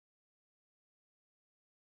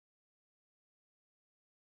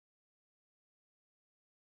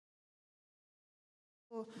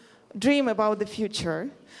dream about the future.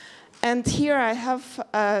 And here I have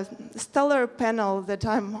a stellar panel that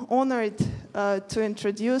I'm honored to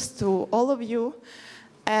introduce to all of you.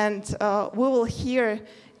 And we will hear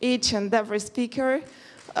each and every speaker.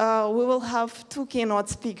 We will have two keynote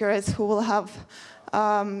speakers who will have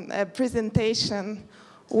a presentation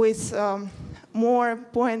with more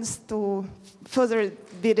points to further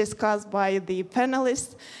be discussed by the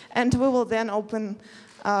panelists. And we will then open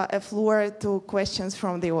a floor to questions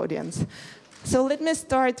from the audience. So let me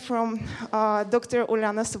start from Dr.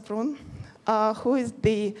 Olena Suprun, who is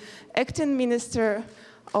the acting minister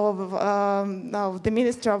of the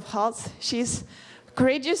Ministry of Health. She's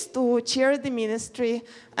courageous to chair the ministry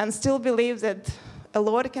and still believe that a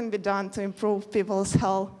lot can be done to improve people's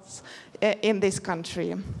health in this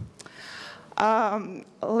country.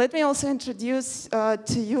 Let me also introduce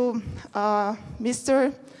to you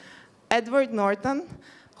Mr. Edward Norton,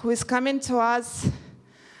 who is coming to us,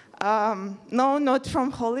 no, not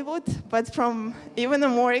from Hollywood, but from even a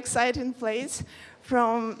more exciting place,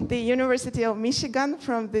 from the University of Michigan,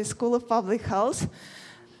 from the School of Public Health.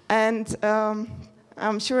 And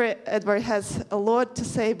I'm sure Edward has a lot to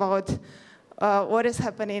say about what is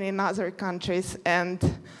happening in other countries, and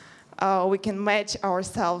we can match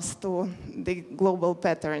ourselves to the global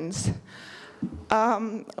patterns.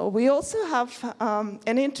 We also have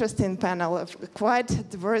an interesting panel, a quite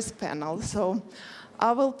diverse panel. So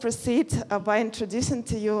I will proceed by introducing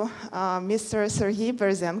to you Mr. Sergii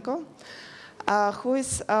Berezenko, who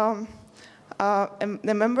is a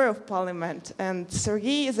member of parliament. And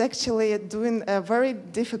Sergii is actually doing a very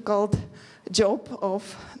difficult job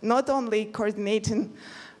of not only coordinating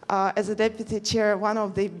as a deputy chair one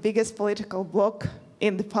of the biggest political bloc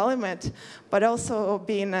in the parliament, but also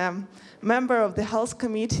being a member of the health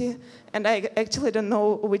committee. And I actually don't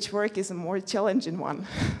know which work is a more challenging one.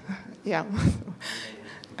 Yeah.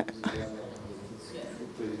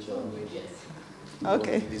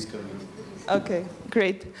 Okay. Okay,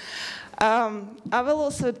 great. I will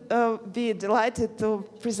also be delighted to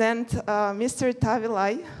present Mr.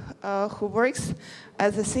 Taavi, who works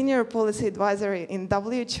as a senior policy advisor in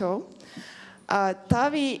WHO.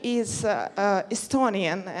 Taavi is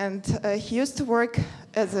Estonian, and he used to work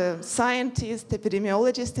as a scientist,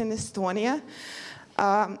 epidemiologist in Estonia.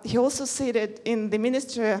 He also seated in the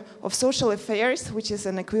Ministry of Social Affairs, which is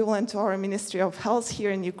an equivalent to our Ministry of Health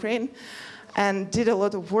here in Ukraine, and did a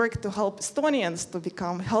lot of work to help Estonians to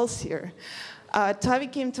become healthier. Taavi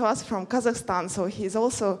came to us from Kazakhstan, so he's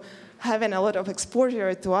also having a lot of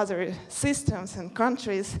exposure to other systems and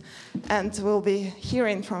countries, and we'll be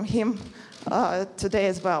hearing from him today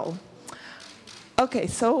as well. Okay,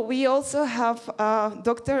 so we also have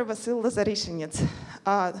Dr. Vasyl Lazoryshynets.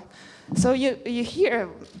 So you hear,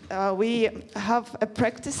 we have a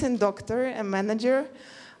practicing doctor, a manager,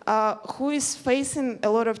 who is facing a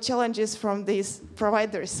lot of challenges from this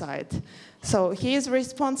provider side. So he is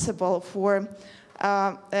responsible for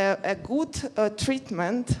a good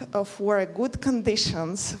treatment, for good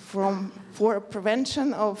conditions, for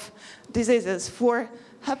prevention of diseases, for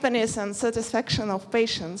happiness and satisfaction of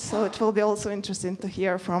patients. So it will be also interesting to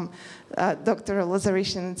hear from Dr.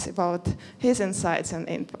 Lazoryshynets about his insights and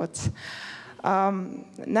inputs.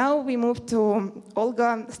 Now we move to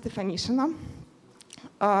Olga Stefanyshyna,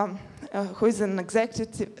 who is the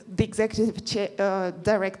executive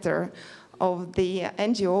director of the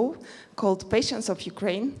NGO called Patients of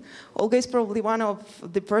Ukraine. Olga is probably one of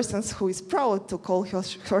the persons who is proud to call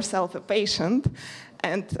herself a patient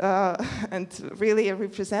and really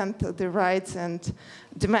represent the rights and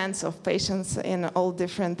demands of patients in all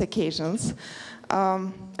different occasions.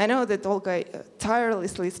 I know that Olga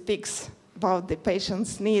tirelessly speaks about the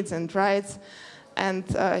patient's needs and rights, and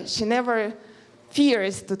she never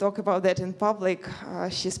fears to talk about that in public.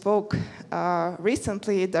 She spoke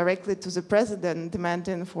recently directly to the president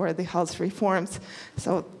demanding for the health reforms.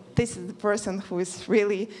 So this is the person who is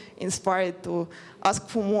really inspired to ask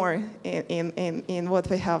for more in what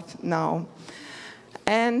we have now.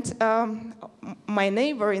 And my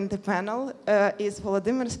neighbor in the panel is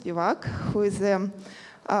Volodymyr Spivak, who is a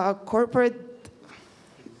corporate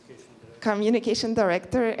communication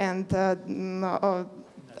director, and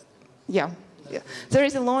yeah. There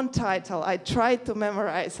is a long title. I tried to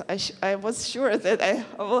memorize. I was sure that I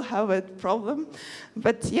will have a problem.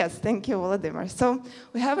 But yes, thank you, Volodymyr. So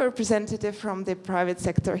we have a representative from the private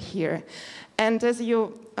sector here. And as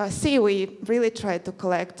you see, we really try to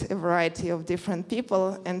collect a variety of different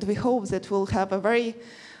people. And we hope that we'll have a very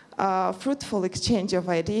fruitful exchange of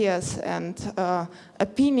ideas and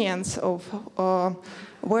opinions of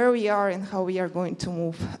where we are and how we are going to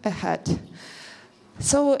move ahead.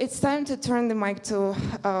 So it's time to turn the mic to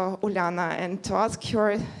Olena and to ask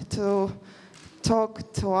her to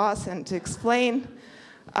talk to us and to explain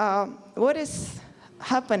what is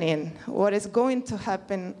happening, what is going to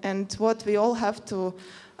happen, and what we all have to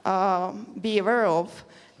be aware of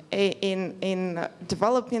in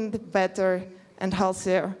developing the better and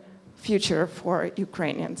healthier future for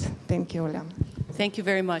Ukrainians. Thank you, Olena. Thank you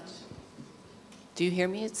very much. Do you hear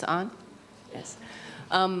me? It's on? Yes.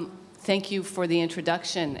 Thank you for the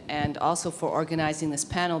introduction and also for organizing this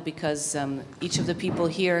panel, because each of the people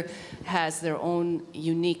here has their own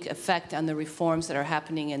unique effect on the reforms that are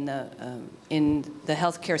happening in the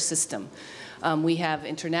healthcare system. We have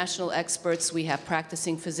international experts, we have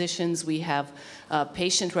practicing physicians, we have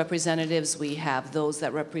patient representatives, we have those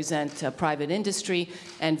that represent private industry,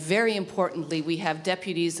 and very importantly, we have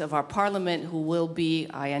deputies of our parliament who will be,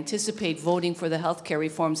 I anticipate, voting for the healthcare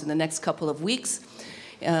reforms in the next couple of weeks.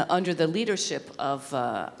 Under the leadership of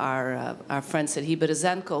our friend Sergii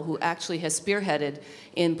Berezenko, who actually has spearheaded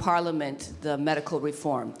in Parliament the medical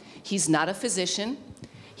reform. He's not a physician,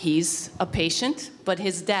 he's a patient, but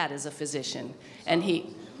his dad is a physician, and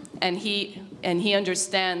he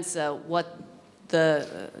understands what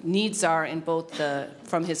the needs are in both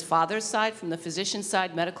from his father's side, from the physician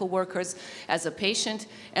side, medical workers, as a patient,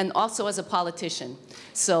 and also as a politician.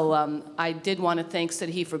 So I did want to thank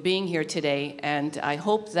Sergii for being here today, and I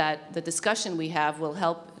hope that the discussion we have will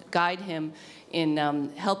help guide him in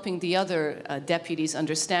helping the other deputies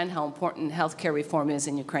understand how important healthcare reform is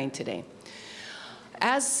in Ukraine today.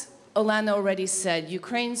 As Olena already said,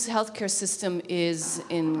 Ukraine's healthcare system is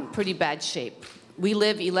in pretty bad shape. We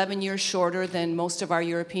live 11 years shorter than most of our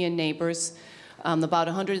European neighbors. About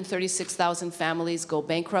 136,000 families go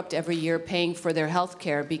bankrupt every year paying for their health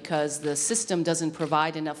care because the system doesn't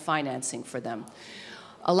provide enough financing for them.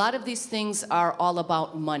 A lot of these things are all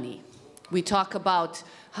about money. We talk about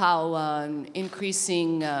how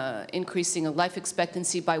increasing a life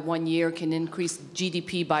expectancy by 1 year can increase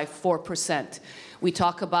GDP by 4%. We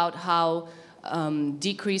talk about how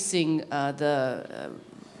decreasing the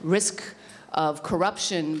risk of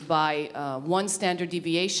corruption by 1 standard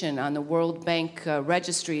deviation on the World Bank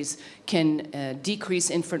registries can decrease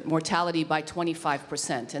infant mortality by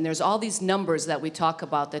 25%. And there's all these numbers that we talk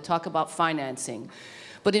about that talk about financing.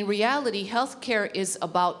 But in reality, healthcare is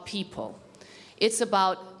about people. It's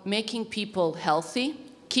about making people healthy,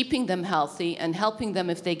 keeping them healthy, and helping them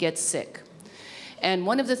if they get sick. And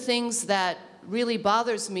one of the things that really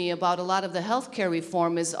bothers me about a lot of the healthcare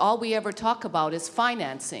reform is all we ever talk about is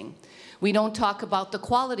financing. We don't talk about the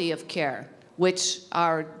quality of care, which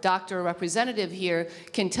our doctor representative here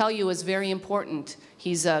can tell you is very important.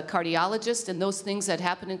 He's a cardiologist, and those things that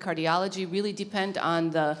happen in cardiology really depend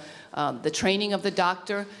on the training of the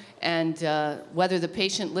doctor and whether the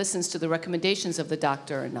patient listens to the recommendations of the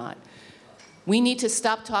doctor or not. We need to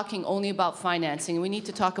stop talking only about financing, and we need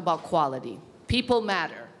to talk about quality. People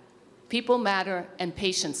matter. People matter, and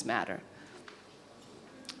patients matter.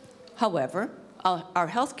 However, our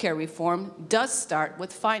healthcare reform does start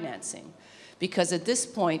with financing, because at this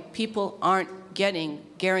point, people aren't getting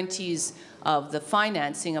guarantees of the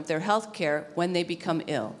financing of their healthcare when they become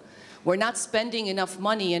ill. We're not spending enough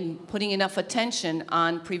money and putting enough attention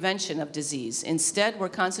on prevention of disease. Instead, we're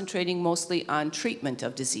concentrating mostly on treatment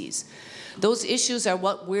of disease. Those issues are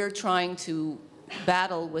what we're trying to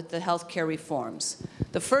battle with the healthcare reforms.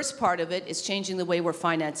 The first part of it is changing the way we're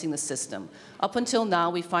financing the system. Up until now,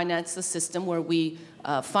 we finance the system where we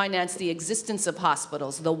finance the existence of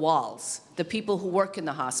hospitals, the walls, the people who work in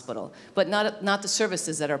the hospital, but not the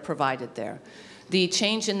services that are provided there. The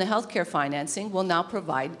change in the healthcare financing will now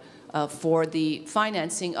provide for the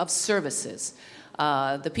financing of services.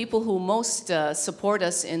 The people who most support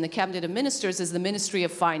us in the Cabinet of Ministers is the Ministry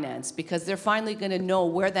of Finance, because they're finally going to know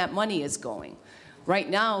where that money is going. Right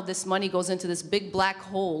now, this money goes into this big black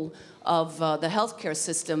hole of the healthcare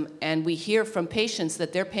system, and we hear from patients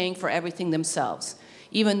that they're paying for everything themselves.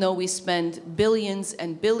 Even though we spend billions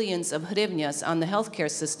and billions of hryvnias on the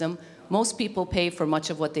healthcare system, most people pay for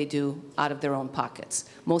much of what they do out of their own pockets.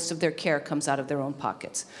 Most of their care comes out of their own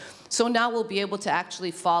pockets. So now we'll be able to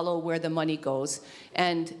actually follow where the money goes.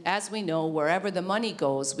 And as we know, wherever the money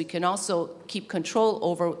goes, we can also keep control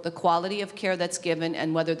over the quality of care that's given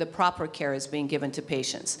and whether the proper care is being given to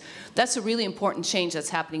patients. That's a really important change that's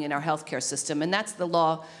happening in our healthcare system. And that's the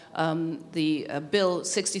law, the Bill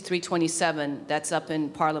 6327 that's up in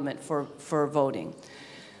Parliament for voting.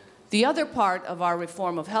 The other part of our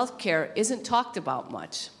reform of healthcare isn't talked about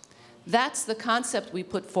much. That's the concept we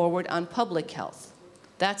put forward on public health.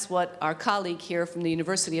 That's what our colleague here from the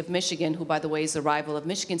University of Michigan, who by the way is a rival of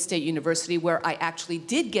Michigan State University, where I actually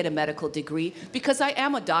did get a medical degree because I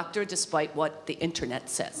am a doctor despite what the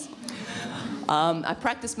internet says. I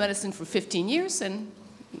practiced medicine for 15 years, and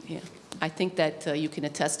yeah, I think that you can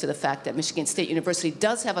attest to the fact that Michigan State University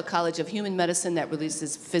does have a College of Human Medicine that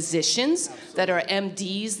releases physicians that are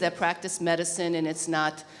MDs that practice medicine, and it's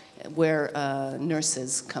not where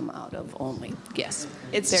nurses come out of only. Yes.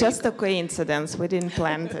 It's just a coincidence. We didn't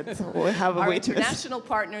plan it. We have a Our witness. international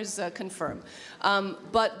partners confirm.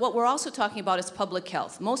 But what we're also talking about is public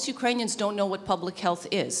health. Most Ukrainians don't know what public health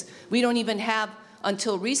is. We don't even have,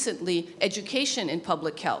 until recently, education in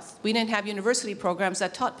public health. We didn't have university programs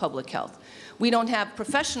that taught public health. We don't have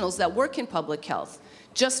professionals that work in public health.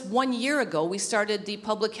 Just 1 year ago, we started the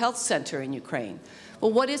Public Health Center in Ukraine.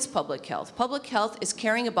 Well, what is public health? Public health is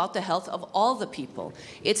caring about the health of all the people.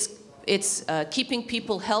 It's keeping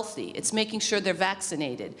people healthy. It's making sure they're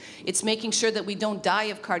vaccinated. It's making sure that we don't die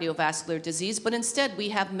of cardiovascular disease, but instead we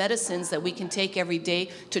have medicines that we can take every day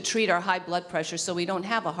to treat our high blood pressure so we don't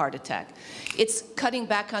have a heart attack. It's cutting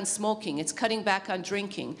back on smoking. It's cutting back on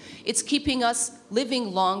drinking. It's keeping us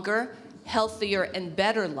living longer, healthier, and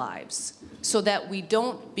better lives, so that we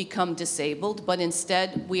don't become disabled, but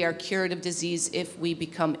instead we are cured of disease if we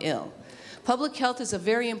become ill. Public health is a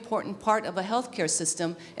very important part of a healthcare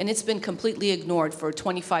system, and it's been completely ignored for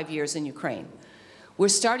 25 years in Ukraine. We're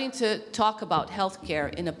starting to talk about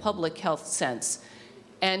healthcare in a public health sense,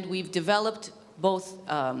 and we've developed both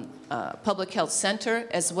public health center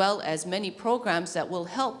as well as many programs that will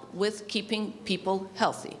help with keeping people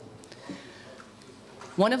healthy.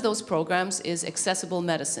 One of those programs is accessible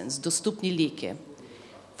medicines, Dostupni Liki.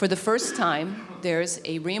 For the first time, there's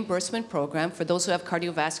a reimbursement program for those who have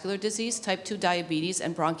cardiovascular disease, type 2 diabetes,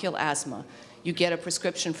 and bronchial asthma. You get a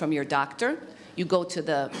prescription from your doctor, you go to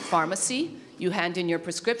the pharmacy, you hand in your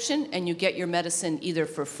prescription, and you get your medicine either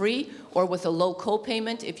for free or with a low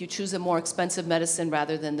copayment if you choose a more expensive medicine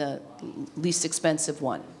rather than the least expensive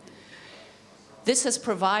one. This has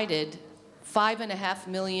provided 5.5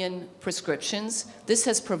 million prescriptions. This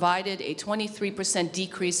has provided a 23%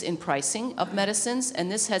 decrease in pricing of medicines,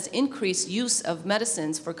 and this has increased use of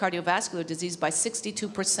medicines for cardiovascular disease by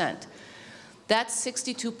 62%. That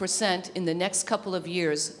 62% in the next couple of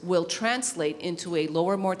years will translate into a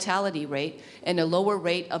lower mortality rate and a lower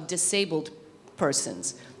rate of disabled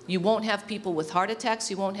persons. You won't have people with heart attacks,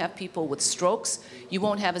 you won't have people with strokes, you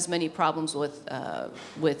won't have as many problems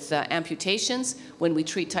with amputations when we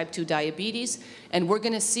treat type 2 diabetes, and we're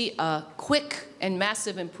going to see a quick and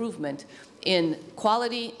massive improvement in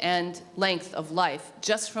quality and length of life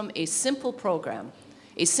just from a simple program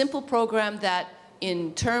that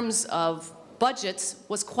in terms of budgets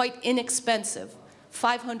was quite inexpensive,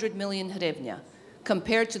 500 million hryvnia,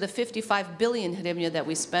 compared to the 55 billion hryvnia that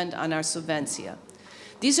we spend on our subvencija.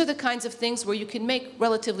 These are the kinds of things where you can make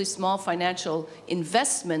relatively small financial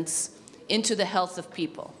investments into the health of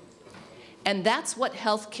people. And that's what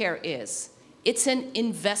healthcare is. It's an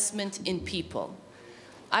investment in people.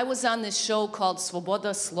 I was on this show called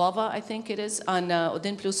Svoboda Slova, I think it is, on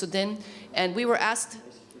Odin Plus Odin, and we were asked,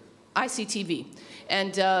 ICTV,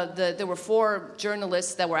 and there were 4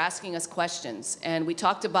 journalists that were asking us questions, and we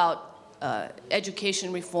talked about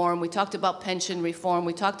education reform, we talked about pension reform,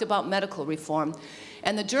 we talked about medical reform.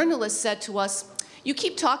 And the journalist said to us, you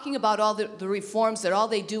keep talking about all the reforms that all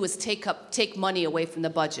they do is take money away from the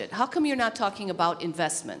budget. How come you're not talking about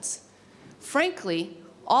investments? Frankly,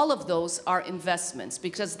 all of those are investments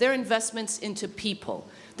because they're investments into people.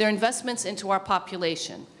 They're investments into our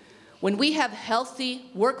population. When we have healthy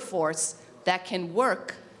workforce that can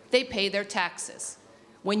work, they pay their taxes.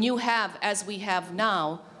 When you have, as we have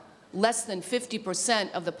now, less than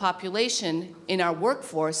 50% of the population in our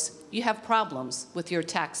workforce, you have problems with your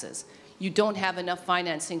taxes. You don't have enough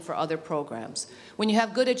financing for other programs. When you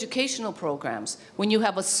have good educational programs, when you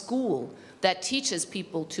have a school that teaches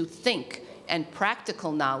people to think and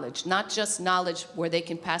practical knowledge, not just knowledge where they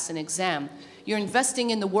can pass an exam, you're investing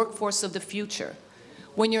in the workforce of the future.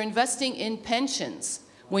 When you're investing in pensions,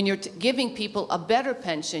 when you're giving people a better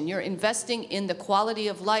pension, you're investing in the quality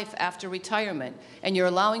of life after retirement, and you're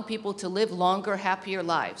allowing people to live longer, happier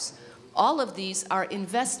lives. All of these are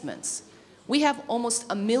investments. We have almost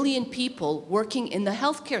 1 million people working in the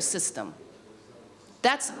healthcare system.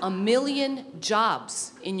 That's 1 million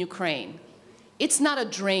jobs in Ukraine. It's not a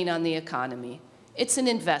drain on the economy. It's an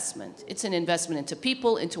investment. It's an investment into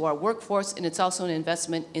people, into our workforce, and it's also an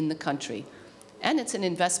investment in the country. And it's an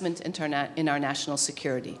investment in our national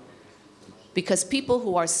security. Because people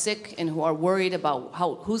who are sick and who are worried about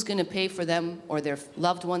who's going to pay for them or their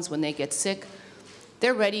loved ones when they get sick,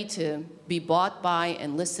 They're ready to be bought by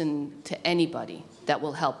and listen to anybody that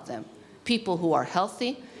will help them. People who are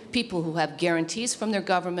healthy, people who have guarantees from their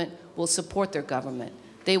government will support their government.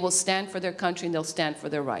 They will stand for their country and they'll stand for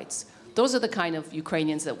their rights. Those are the kind of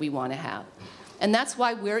Ukrainians that we want to have. And that's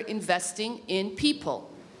why we're investing in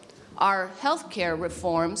people. Our healthcare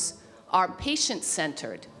reforms are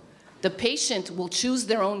patient-centered. The patient will choose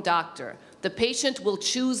their own doctor. The patient will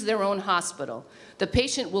choose their own hospital. The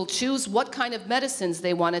patient will choose what kind of medicines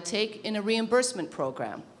they want to take in a reimbursement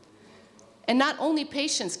program. And not only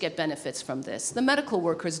patients get benefits from this, the medical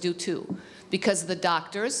workers do too, because the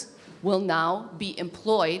doctors will now be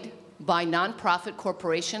employed by nonprofit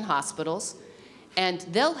corporation hospitals, and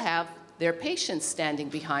they'll have their patients standing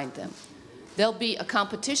behind them. There'll be a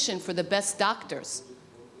competition for the best doctors.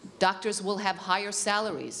 Doctors will have higher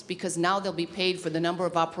salaries because now they'll be paid for the number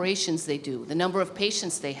of operations they do, the number of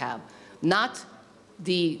patients they have, not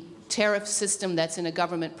the tariff system that's in a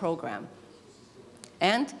government program.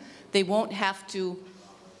 And they won't have to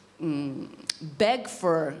beg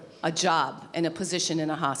for a job and a position in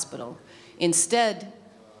a hospital. Instead,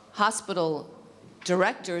 hospital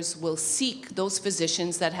directors will seek those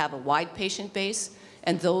physicians that have a wide patient base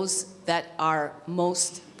and those that are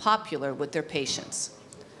most popular with their patients.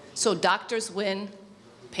 So doctors win,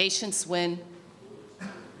 patients win,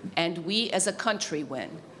 and we as a country win,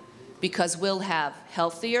 because we'll have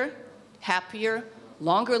healthier, happier,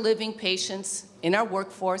 longer living patients in our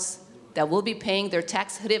workforce that will be paying their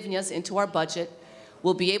tax hryvnias into our budget.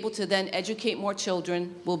 We'll be able to then educate more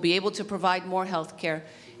children. We'll be able to provide more health care.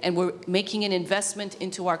 And we're making an investment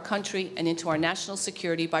into our country and into our national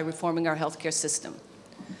security by reforming our healthcare system.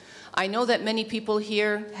 I know that many people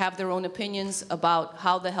here have their own opinions about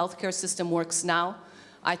how the healthcare system works now.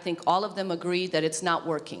 I think all of them agree that it's not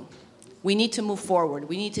working. We need to move forward.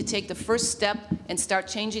 We need to take the first step and start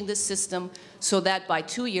changing this system so that by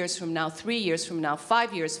 2 years from now, 3 years from now,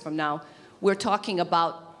 5 years from now, we're talking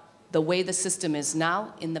about the way the system is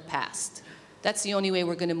now in the past. That's the only way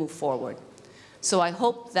we're going to move forward. So I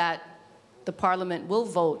hope that the Parliament will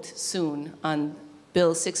vote soon on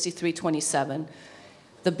Bill 6327,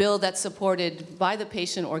 the bill that's supported by the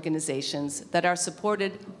patient organizations, that are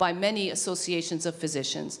supported by many associations of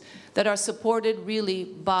physicians, that are supported really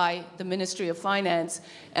by the Ministry of Finance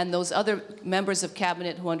and those other members of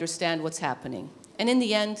cabinet who understand what's happening. And in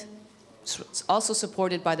the end, it's also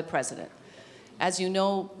supported by the President. As you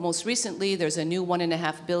know, most recently, there's a new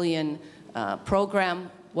 $1.5 billion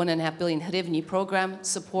program, $1.5 billion hryvnia program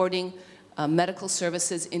supporting medical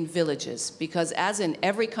services in villages, because as in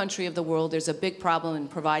every country of the world, there's a big problem in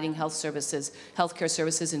providing healthcare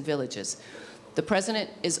services in villages. The President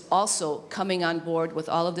is also coming on board with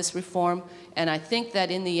all of this reform, and I think that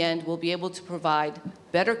in the end, we'll be able to provide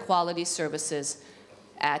better quality services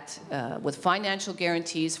with financial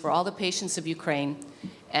guarantees for all the patients of Ukraine,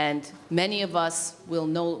 and many of us will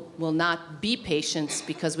not be patients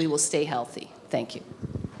because we will stay healthy. Thank you.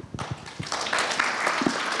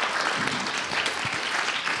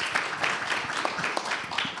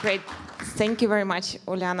 Great. Thank you very much,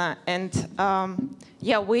 Olena. And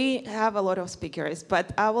yeah, we have a lot of speakers,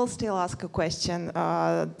 but I will still ask a question,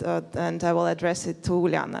 and I will address it to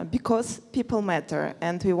Ulana, because people matter,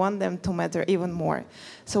 and we want them to matter even more.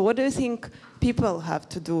 So what do you think people have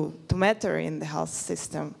to do to matter in the health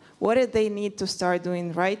system? What do they need to start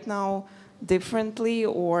doing right now differently,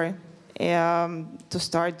 or to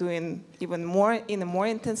start doing even more in a more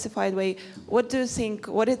intensified way? What do you think,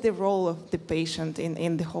 what is the role of the patient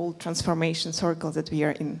in the whole transformation circle that we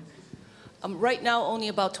are in? Right now, only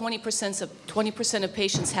about 20% of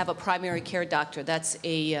patients have a primary care doctor. That's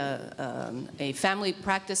a family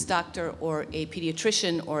practice doctor or a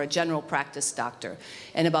pediatrician or a general practice doctor.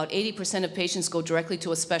 And about 80% of patients go directly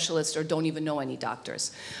to a specialist or don't even know any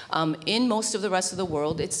doctors. In most of the rest of the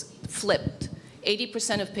world, it's flipped.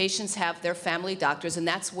 80% of patients have their family doctors, and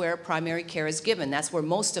that's where primary care is given. That's where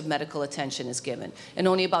most of medical attention is given. And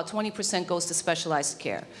only about 20% goes to specialized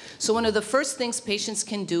care. So one of the first things patients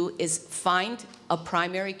can do is find a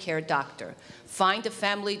primary care doctor. Find a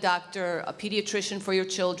family doctor, a pediatrician for your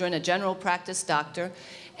children, a general practice doctor,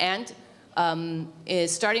 and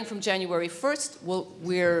starting from January 1st,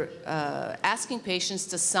 we're asking patients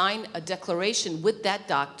to sign a declaration with that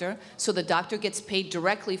doctor, so the doctor gets paid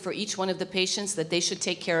directly for each one of the patients that they should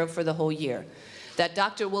take care of for the whole year. That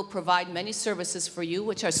doctor will provide many services for you,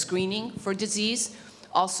 which are screening for disease,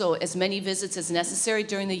 also as many visits as necessary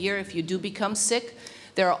during the year if you do become sick.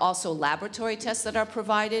 There are also laboratory tests that are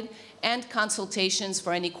provided and consultations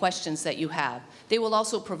for any questions that you have. They will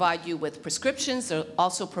also provide you with prescriptions. They'll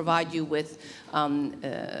also provide you with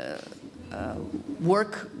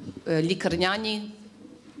work, likarnyani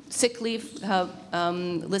sick leave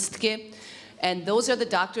listke. And those are the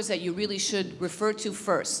doctors that you really should refer to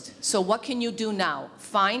first. So what can you do now?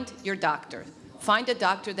 Find your doctor. Find a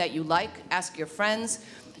doctor that you like, ask your friends,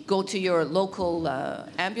 go to your local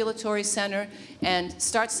ambulatory center, and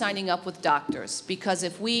start signing up with doctors. Because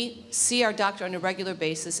if we see our doctor on a regular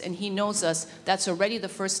basis and he knows us, that's already the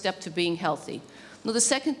first step to being healthy. Now, the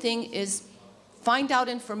second thing is find out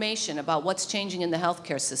information about what's changing in the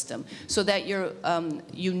healthcare system so that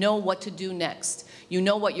you know what to do next. You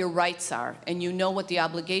know what your rights are, and you know what the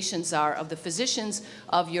obligations are of the physicians,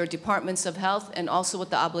 of your departments of health, and also what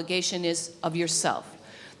the obligation is of yourself.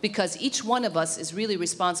 Because each one of us is really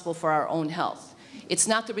responsible for our own health. It's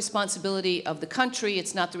not the responsibility of the country,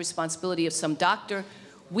 it's not the responsibility of some doctor.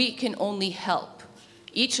 We can only help.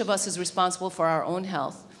 Each of us is responsible for our own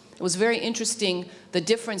health. It was very interesting, the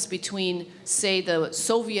difference between, say, the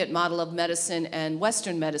Soviet model of medicine and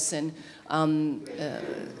Western medicine.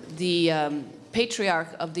 The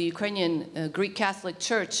patriarch of the Ukrainian Greek Catholic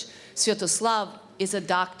Church, Sviatoslav, is a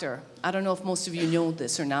doctor. I don't know if most of you know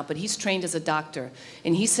this or not, but he's trained as a doctor.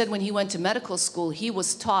 And he said when he went to medical school, he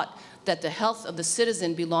was taught that the health of the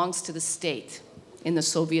citizen belongs to the state in the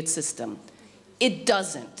Soviet system. It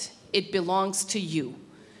doesn't. It belongs to you.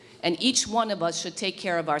 And each one of us should take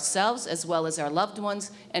care of ourselves as well as our loved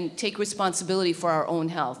ones and take responsibility for our own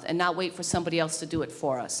health and not wait for somebody else to do it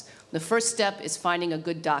for us. The first step is finding a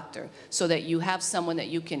good doctor so that you have someone that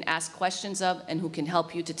you can ask questions of and who can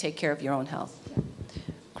help you to take care of your own health.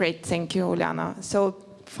 Great, thank you, Olena. So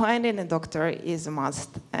finding a doctor is a must,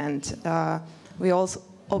 and we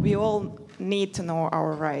all need to know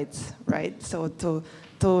our rights, right? So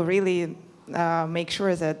to really make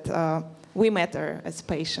sure that we matter as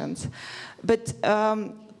patients. But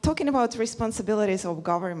talking about responsibilities of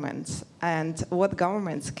governments and what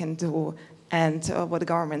governments can do and what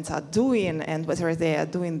governments are doing and whether they are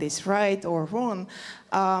doing this right or wrong,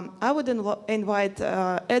 I would invite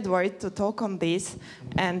Edward to talk on this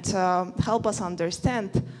and help us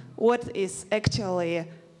understand what is actually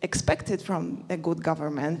expected from a good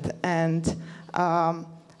government and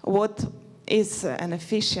what is an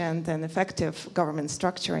efficient and effective government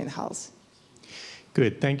structure in health.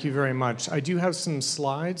 Good, thank you very much. I do have some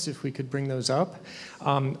slides, if we could bring those up.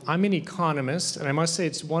 I'm an economist, and I must say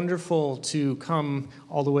it's wonderful to come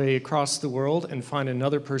all the way across the world and find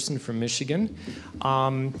another person from Michigan.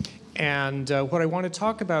 What I want to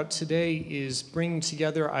talk about today is bringing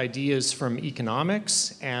together ideas from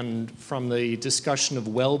economics and from the discussion of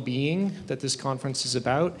well-being that this conference is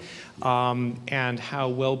about, and how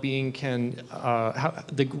well-being can,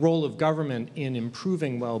 the role of government in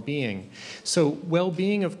improving well-being. So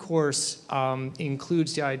well-being, of course,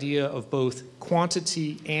 includes the idea of both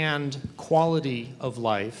quantity and quality of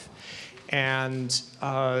life. And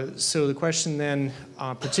so the question then,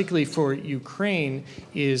 particularly for Ukraine,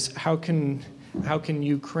 is how can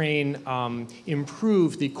Ukraine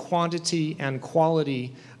improve the quantity and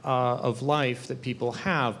quality of life that people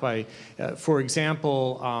have by, for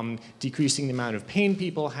example, decreasing the amount of pain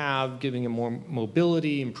people have, giving them more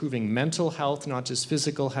mobility, improving mental health, not just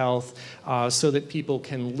physical health, so that people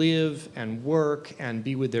can live and work and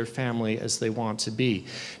be with their family as they want to be.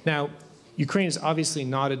 Now, Ukraine is obviously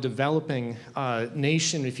not a developing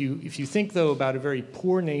nation. If you think, though, about a very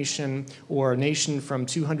poor nation or a nation from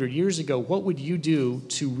 200 years ago, what would you do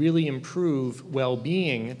to really improve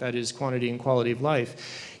well-being, that is quantity and quality of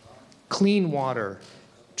life? Clean water,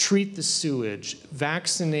 treat the sewage,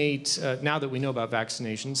 vaccinate, now that we know about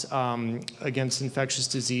vaccinations, against infectious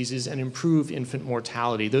diseases, and improve infant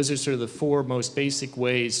mortality. Those are sort of the four most basic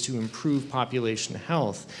ways to improve population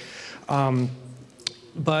health.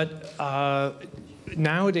 But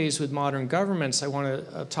nowadays with modern governments, I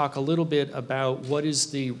want to talk a little bit about what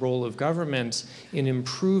is the role of government in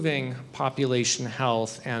improving population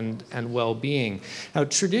health and well-being. Now,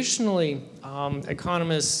 traditionally,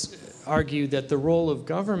 economists argue that the role of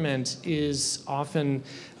government is often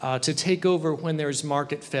to take over when there's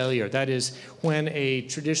market failure. That is, when a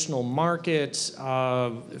traditional market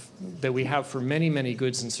that we have for many, many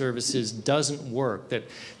goods and services doesn't work, that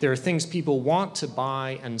there are things people want to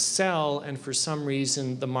buy and sell, and for some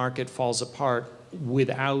reason the market falls apart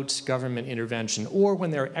without government intervention, or when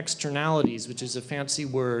there are externalities, which is a fancy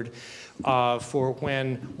word for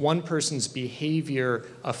when one person's behavior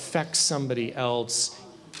affects somebody else,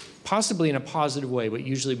 possibly in a positive way, but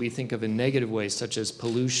usually we think of a negative way, such as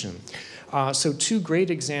pollution. So two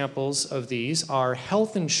great examples of these are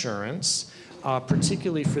health insurance,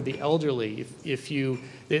 particularly for the elderly.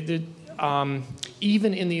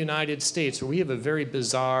 even in the United States, where we have a very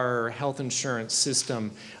bizarre health insurance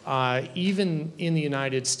system, even in the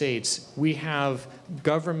United States, we have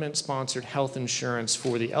government-sponsored health insurance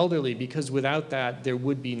for the elderly, because without that, there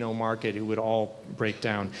would be no market. It would all break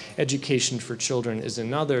down. Education for children is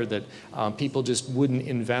another, that people just wouldn't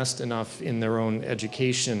invest enough in their own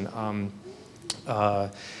education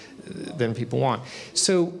than people want.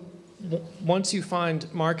 So once you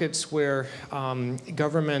find markets where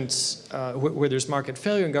governments, where there's market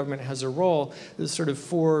failure and government has a role, there's sort of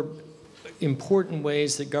 4 important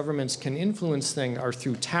ways that governments can influence things are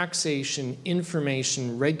through taxation,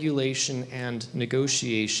 information, regulation, and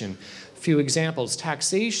negotiation. A few examples.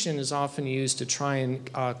 Taxation is often used to try and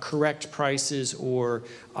correct prices or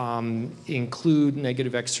include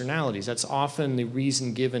negative externalities. That's often the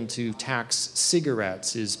reason given to tax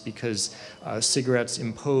cigarettes, is because cigarettes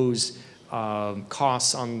impose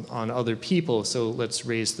costs on other people, so let's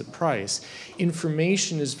raise the price.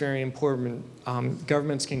 Information is very important.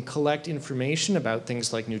 Governments can collect information about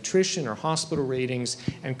things like nutrition or hospital ratings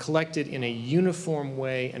and collect it in a uniform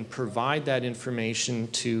way and provide that information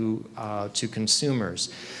to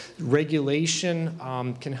consumers. Regulation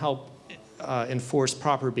can help enforce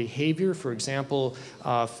proper behavior. For example,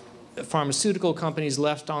 pharmaceutical companies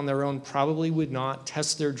left on their own probably would not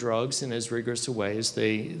test their drugs in as rigorous a way as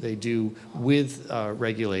they do with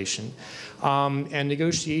regulation. And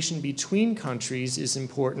negotiation between countries is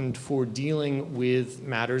important for dealing with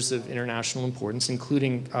matters of international importance,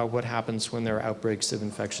 including what happens when there are outbreaks of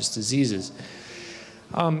infectious diseases.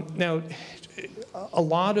 Now, a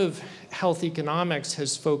lot of health economics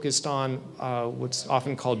has focused on what's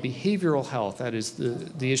often called behavioral health. That is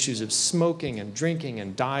the issues of smoking and drinking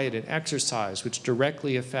and diet and exercise, which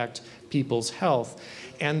directly affect people's health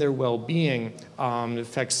and their well-being. It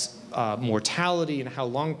affects mortality and how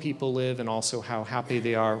long people live, and also how happy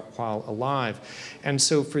they are while alive. And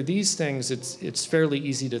so for these things, it's fairly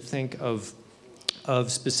easy to think of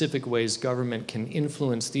specific ways government can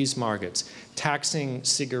influence these markets. Taxing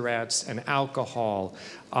cigarettes and alcohol,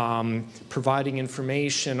 providing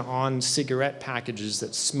information on cigarette packages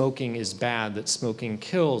that smoking is bad, that smoking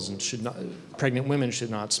kills, and pregnant women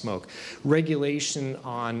should not smoke. Regulation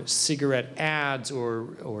on cigarette ads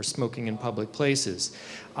or smoking in public places.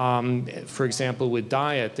 For example, with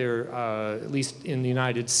diet, at least in the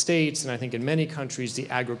United States, and I think in many countries, the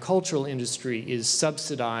agricultural industry is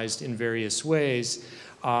subsidized in various ways.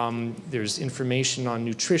 There's information on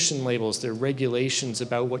nutrition labels. There are regulations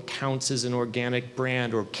about what counts as an organic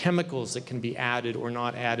brand, or chemicals that can be added or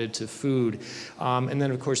not added to food. And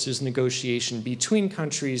then, of course, there's negotiation between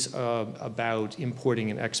countries about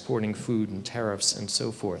importing and exporting food and tariffs and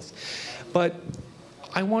so forth. But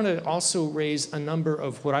I want to also raise a number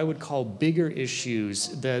of what I would call bigger issues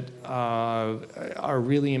that are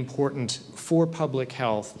really important for public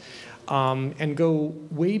health. And go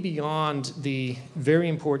way beyond the very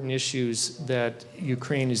important issues that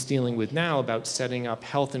Ukraine is dealing with now about setting up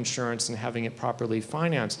health insurance and having it properly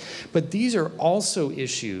financed. But these are also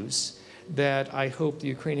issues that I hope the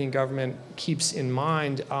Ukrainian government keeps in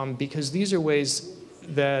mind, because these are ways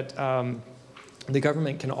that the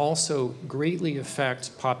government can also greatly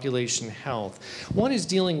affect population health. One is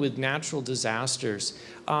dealing with natural disasters.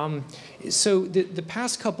 So the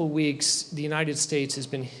past couple weeks, the United States has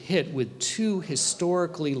been hit with 2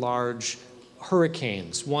 historically large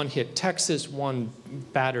hurricanes. One hit Texas, one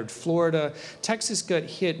battered Florida. Texas got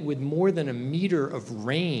hit with more than 1 meter of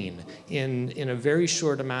rain in a very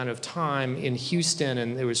short amount of time in Houston,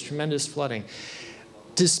 and there was tremendous flooding.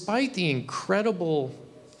 Despite the incredible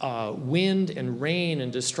wind and rain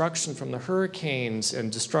and destruction from the hurricanes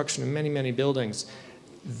and destruction of many, many buildings,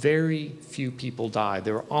 very few people died.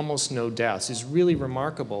 There were almost no deaths. It's really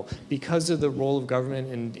remarkable because of the role of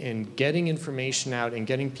government in getting information out and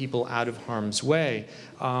getting people out of harm's way,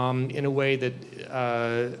 in a way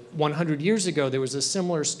that 100 years ago there was a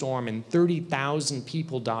similar storm and 30,000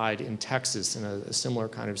 people died in Texas in a similar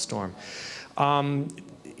kind of storm.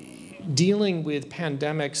 Dealing with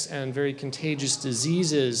pandemics and very contagious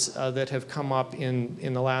diseases that have come up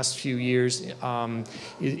in the last few years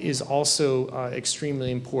is also extremely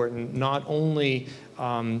important. Not only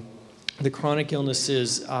the chronic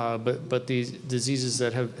illnesses, but the diseases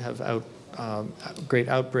that have great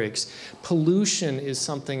outbreaks. Pollution is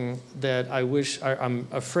something that I'm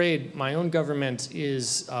afraid my own government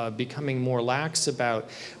is becoming more lax about,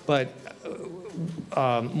 but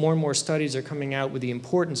more and more studies are coming out with the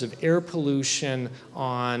importance of air pollution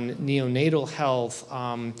on neonatal health,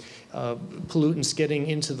 pollutants getting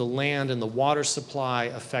into the land and the water supply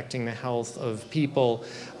affecting the health of people.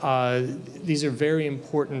 These are very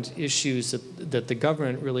important issues that the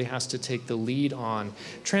government really has to take the lead on.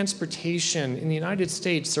 Transportation, in the United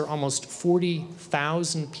States, there are almost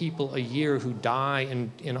 40,000 people a year who die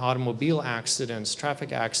in automobile accidents,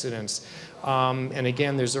 traffic accidents. And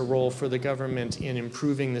again, there's a role for the government in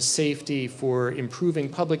improving the safety, for improving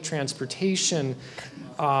public transportation,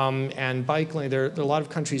 and bike lane. There are a lot of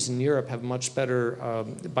countries in Europe have much better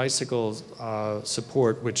bicycle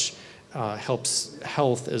support, which helps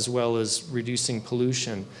health as well as reducing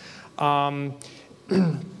pollution.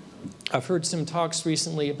 I've heard some talks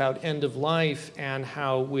recently about end of life and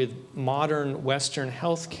how with modern Western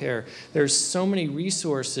healthcare, there's so many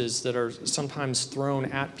resources that are sometimes thrown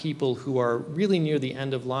at people who are really near the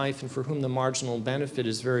end of life and for whom the marginal benefit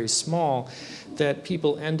is very small, that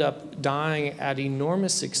people end up dying at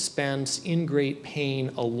enormous expense, in great pain,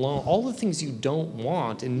 alone. All the things you don't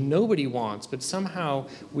want and nobody wants, but somehow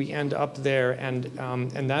we end up there, and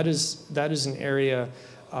that is an area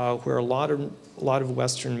where a lot of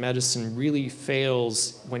Western medicine really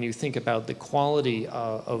fails when you think about the quality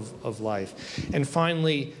of life. And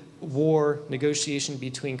finally, war, negotiation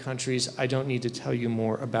between countries. I don't need to tell you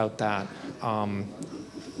more about that,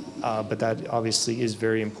 but that obviously is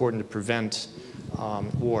very important to prevent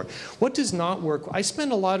war. What does not work? I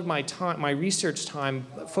spend a lot of my time, my research time,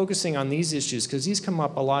 focusing on these issues because these come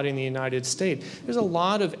up a lot in the United States. There's a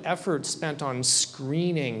lot of effort spent on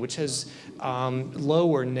screening, which has low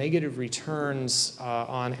or negative returns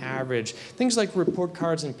on average. Things like report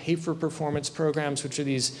cards and pay-for-performance programs, which are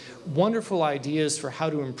these wonderful ideas for how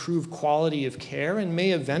to improve quality of care and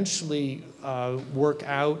may eventually work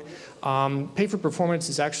out. Pay-for-performance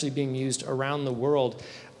is actually being used around the world.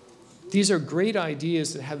 These are great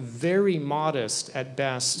ideas that have very modest, at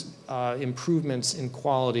best, improvements in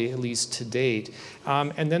quality, at least to date.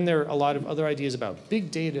 And then there are a lot of other ideas about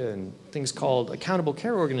big data and things called accountable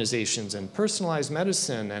care organizations and personalized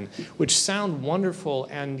medicine, and which sound wonderful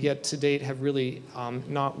and yet to date have really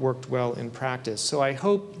not worked well in practice. So I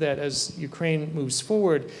hope that as Ukraine moves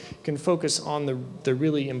forward, you can focus on the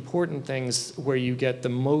really important things where you get the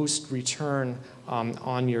most return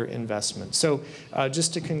on your investment. So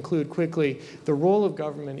just to conclude quickly, the role of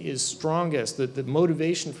government is strongest, the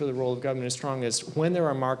motivation for the role of government is strongest when there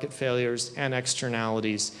are market failures and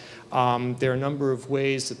externalities. There are a number of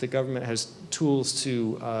ways that the government has tools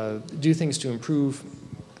to do things to improve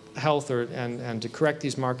health and to correct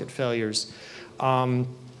these market failures. And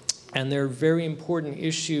there are very important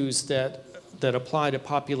issues that apply to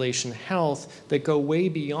population health that go way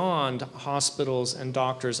beyond hospitals and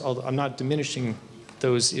doctors, although I'm not diminishing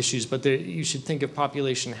those issues, but you should think of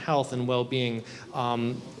population health and well-being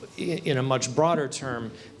in a much broader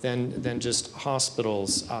term than just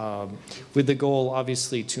hospitals, with the goal,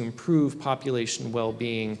 obviously, to improve population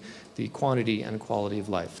well-being, the quantity and quality of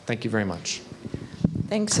life. Thank you very much.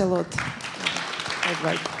 Thanks a lot.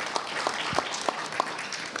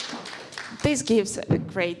 This gives a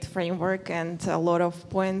great framework and a lot of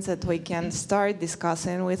points that we can start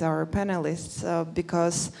discussing with our panelists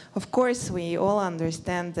because, of course, we all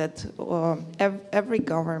understand that every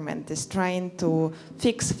government is trying to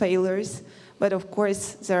fix failures, but of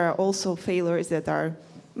course there are also failures that are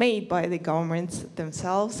made by the governments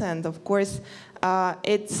themselves, and of course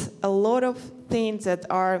it's a lot of things that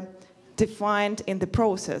are defined in the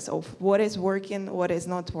process of what is working, what is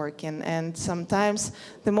not working. And sometimes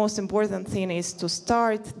the most important thing is to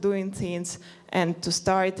start doing things and to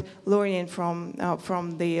start learning from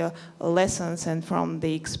the lessons and from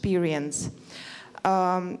the experience.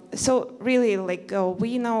 So really,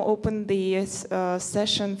 we now open the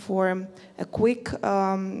session for a quick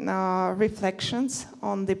reflections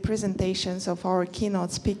on the presentations of our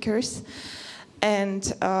keynote speakers.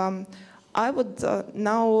 And I would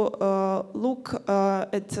now look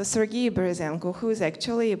at Sergii Berezenko, who is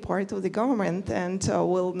actually a part of the government and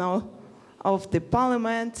will know of the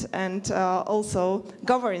parliament and also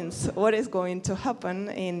governs what is going to happen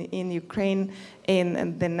in Ukraine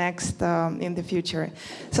in the future.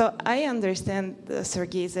 So I understand,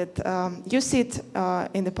 Sergii, that you sit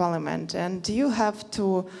in the parliament and you have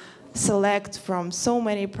to select from so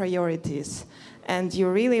many priorities. And you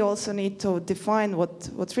really also need to define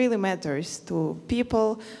what really matters to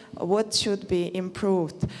people, what should be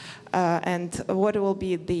improved, and what will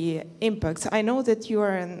be the impacts. I know that you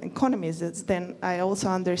are an economist, then I also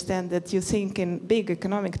understand that you think in big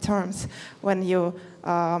economic terms when you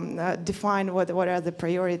define what are the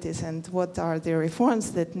priorities and what are the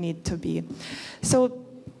reforms that need to be. So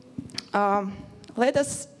let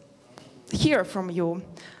us hear from you.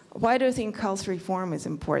 why do you think health reform is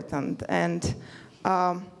important? And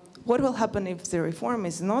what will happen if the reform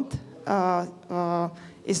is not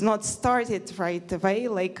started right away,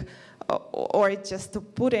 like, or just to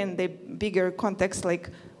put in the bigger context, like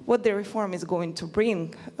what the reform is going to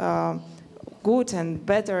bring good and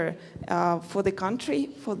better for the country,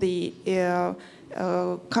 for the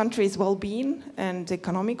country's well-being and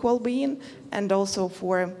economic well-being, and also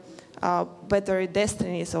for better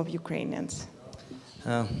destinies of Ukrainians.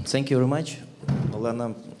 Thank you very much,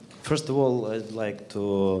 Olena. First of all, I'd like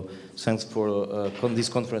to thank for this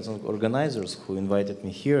conference organizers who invited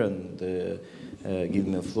me here and give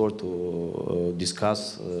me a floor to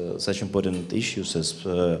discuss such important issues as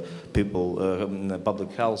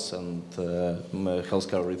public health and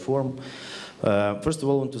healthcare reform. First of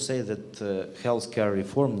all, I want to say that healthcare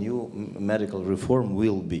reform, new medical reform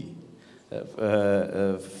will be.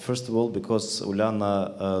 First of all, because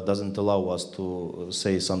Ulana doesn't allow us to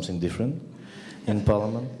say something different in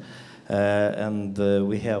Parliament. And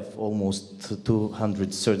we have almost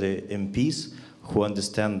 230 MPs who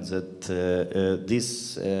understand that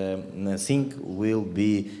this thing will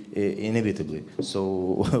be inevitably.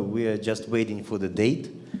 So we are just waiting for the date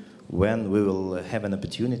when we will have an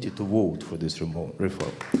opportunity to vote for this reform.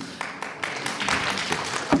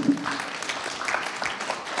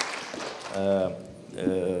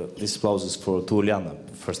 This applause is to Olena,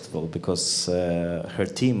 first of all, because her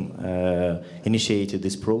team initiated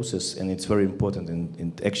this process, and it's very important,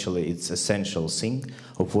 and actually it's essential thing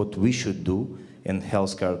of what we should do in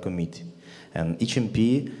Healthcare Committee. And each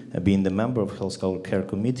MP, being the member of Healthcare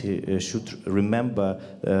Committee, should remember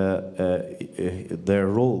their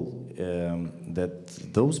role, that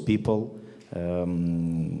those people,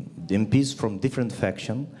 the MPs from different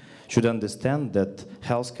factions, should understand that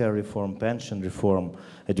healthcare reform, pension reform,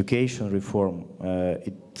 education reform,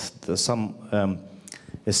 it's some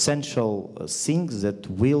essential things that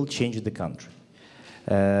will change the country.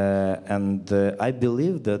 And I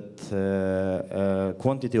believe that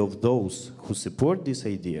quantity of those who support this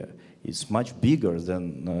idea is much bigger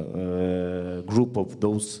than a group of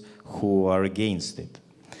those who are against it.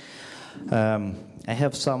 I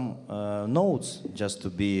have some notes just to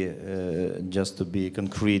be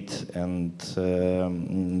concrete and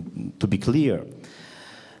to be clear.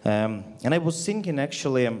 And I was thinking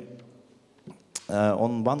actually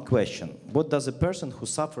on one question: what does a person who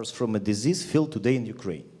suffers from a disease feel today in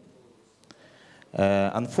Ukraine?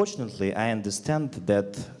 Unfortunately, I understand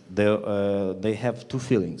that they have two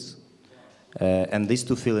feelings, and these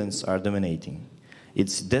two feelings are dominating.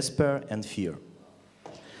 It's despair and fear.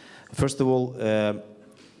 First of all,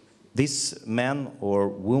 this man or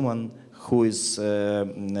woman who is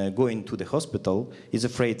going to the hospital is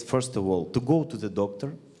afraid, first of all, to go to the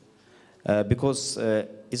doctor because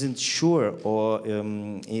isn't sure or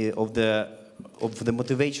of the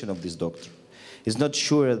motivation of this doctor. Is not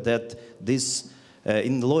sure that this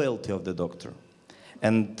in loyalty of the doctor,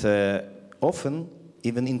 and often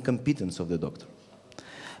even incompetence of the doctor.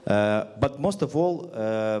 But most of all,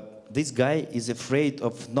 this guy is afraid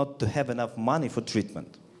of not to have enough money for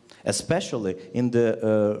treatment, especially in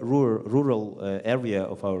the rural area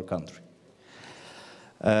of our country.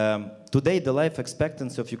 Today, the life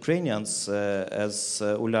expectancy of Ukrainians, as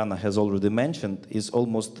Ulana has already mentioned, is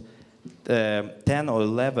almost 10 or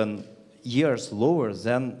 11 years lower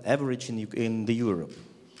than average in the Europe.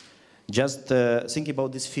 Just think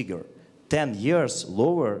about this figure: 10 years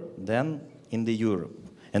lower than in the Europe.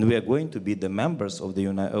 And we are going to be the members of the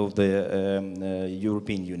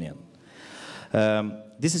European Union.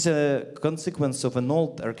 This is a consequence of an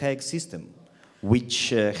old archaic system which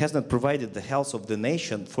has not provided the health of the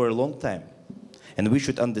nation for a long time. And we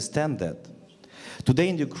should understand that. Today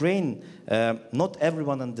in Ukraine, not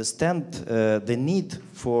everyone understands the need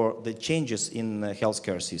for the changes in the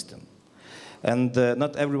healthcare system. And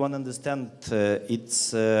not everyone understands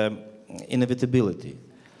its inevitability.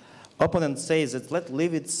 Opponents say that let's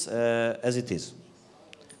leave it as it is.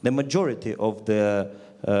 The majority of the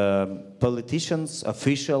politicians,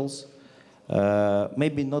 officials,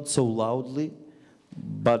 maybe not so loudly,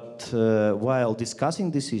 but while discussing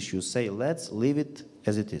this issue, say let's leave it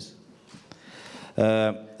as it is.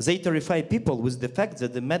 They terrify people with the fact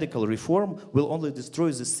that the medical reform will only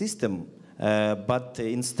destroy the system, but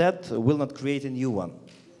instead will not create a new one.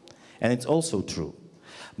 And it's also true.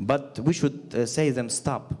 But we should say them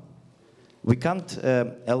stop. We can't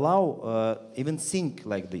allow even think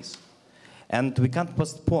like this, and we can't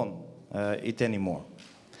postpone it anymore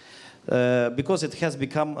because it has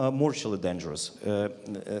become mortally dangerous.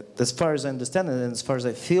 As far as I understand and as far as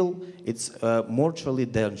I feel, it's mortally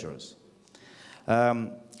dangerous.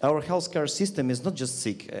 our healthcare system is not just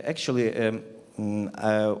sick. Actually,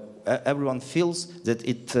 everyone feels that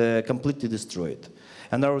it completely destroyed.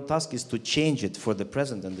 And our task is to change it for the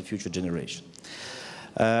present and the future generation.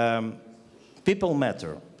 People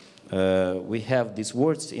matter. We have these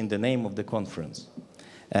words in the name of the conference.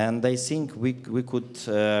 And I think we could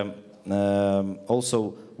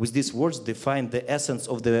also, with these words, define the essence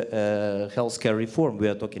of the healthcare reform we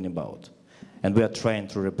are talking about and we are trying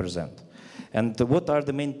to represent. And what are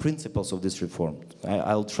the main principles of this reform?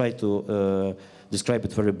 I'll try to describe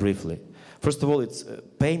it very briefly. First of all, it's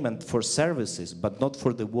payment for services, but not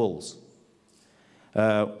for the walls.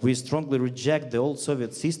 We strongly reject the old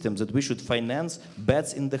Soviet systems that we should finance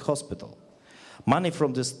beds in the hospital. Money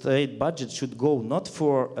from the state budget should go not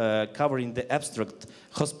for covering the abstract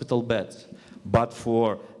hospital beds, but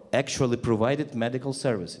for actually provided medical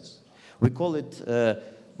services. We call it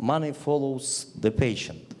money follows the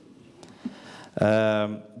patient.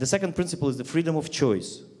 The second principle is the freedom of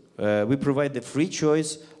choice. We provide the free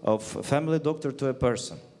choice of family doctor to a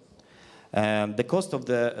person. And the cost of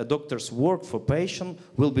the doctor's work for patient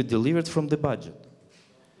will be delivered from the budget.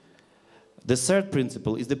 The third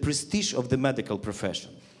principle is the prestige of the medical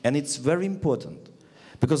profession. And it's very important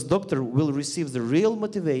because doctor will receive the real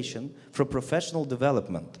motivation for professional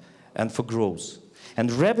development and for growth.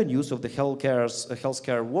 And revenues of the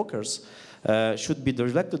healthcare workers should be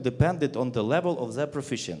directly dependent on the level of their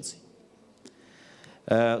proficiency.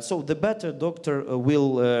 So the better doctors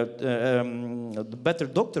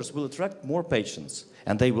will attract more patients,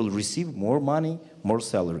 and they will receive more money, more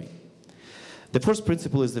salary. The first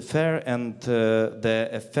principle is the fair and the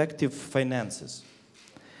effective finances.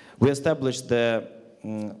 We established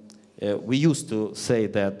we used to say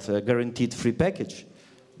that guaranteed free package,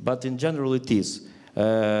 but in general it is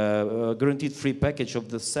guaranteed free package of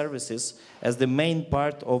the services as the main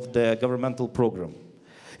part of the governmental program.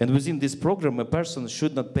 And within this program, a person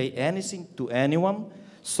should not pay anything to anyone,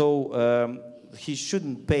 so he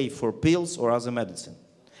shouldn't pay for pills or other medicine.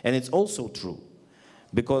 And it's also true,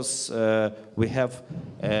 because we have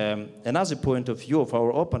another point of view of our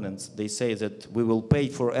opponents. They say that we will pay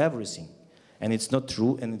for everything, and it's not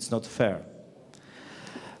true and it's not fair.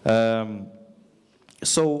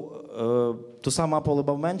 To sum up all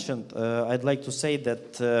above mentioned, I'd like to say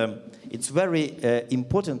that it's very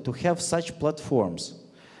important to have such platforms,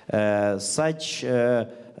 such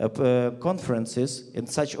conferences and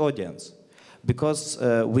such audience, because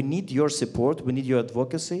we need your support, we need your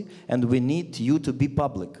advocacy, and we need you to be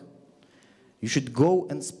public. You should go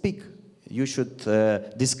and speak. You should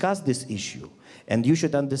discuss this issue, and you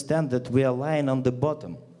should understand that we are lying on the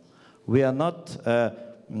bottom. We are not,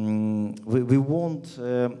 we won't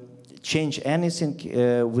change anything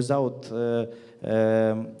without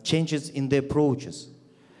changes in the approaches.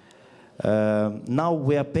 Now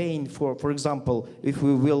we are paying for example, if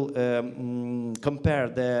we will compare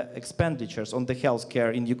the expenditures on the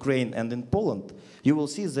healthcare in Ukraine and in Poland, you will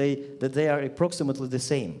see that they are approximately the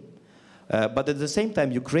same. But at the same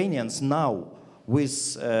time, Ukrainians now,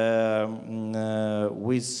 with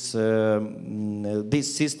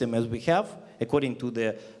this system as we have, according to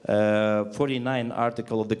the 49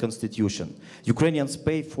 article of the Constitution, Ukrainians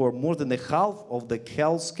pay for more than half of the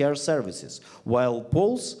health care services, while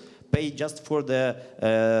Poles pay just for the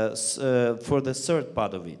third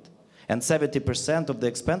part of it. And 70% of the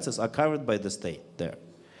expenses are covered by the state there.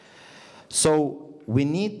 So we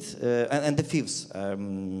need, and the fifth,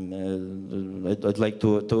 I'd like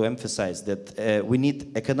to emphasize that we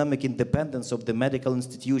need economic independence of the medical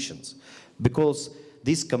institutions, because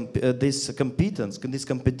this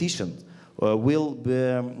competition will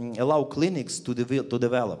allow clinics to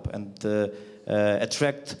develop and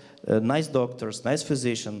attract nice doctors, nice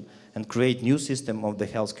physicians, and create new system of the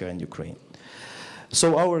healthcare in Ukraine.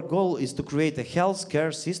 So our goal is to create a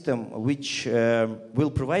healthcare system which will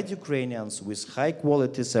provide Ukrainians with high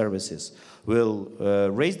quality services, will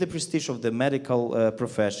raise the prestige of the medical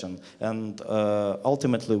profession, and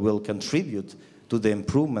ultimately will contribute to the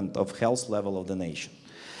improvement of health level of the nation.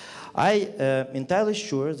 I am entirely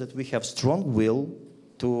sure that we have strong will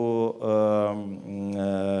to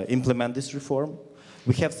implement this reform.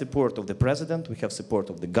 We have support of the president, we have support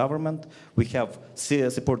of the government, we have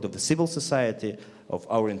support of the civil society, of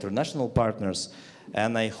our international partners,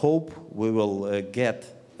 and I hope we will get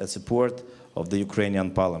a support of the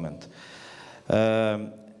Ukrainian parliament. We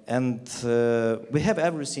have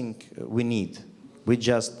everything we need. We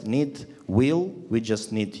just need will, we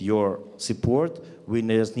just need your support, we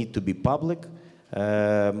just need to be public.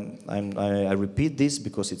 I repeat this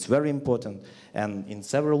because it's very important, and in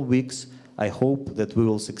several weeks I hope that we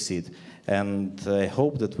will succeed. And I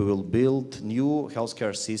hope that we will build new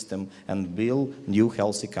healthcare system and build new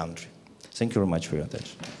healthy country. Thank you very much for your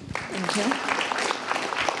attention. Thank you.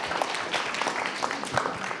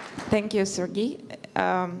 Thank you, Sergei.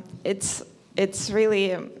 It's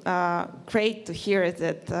really great to hear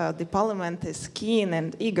that the parliament is keen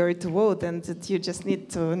and eager to vote, and that you just need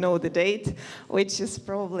to know the date, which is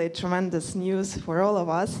probably tremendous news for all of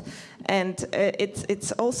us. And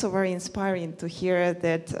it's also very inspiring to hear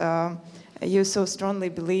that you so strongly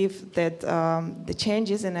believe that the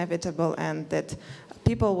change is inevitable and that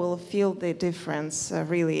people will feel the difference,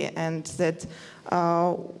 really, and that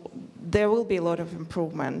there will be a lot of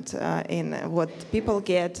improvement in what people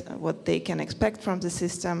get, what they can expect from the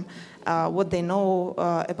system, what they know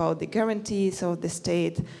about the guarantees of the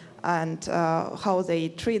state, and how they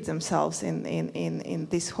treat themselves in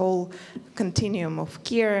this whole continuum of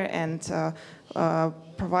care and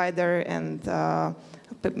provider and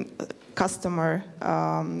customer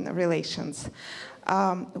relations.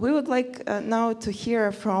 We would like now to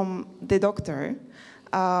hear from the doctor,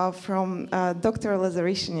 from Dr.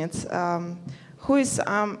 Lazoryshynets, who is,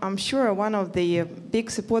 I'm sure, one of the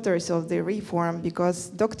big supporters of the reform, because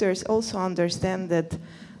doctors also understand that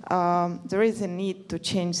there is a need to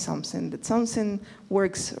change something, that something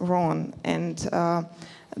works wrong, and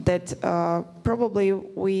that probably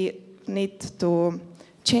we need to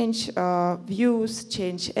change views,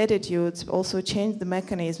 change attitudes, also change the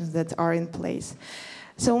mechanisms that are in place.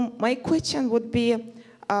 So my question would be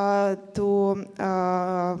to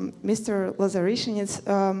Mr. Lazoryshynets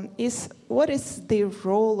is, what is the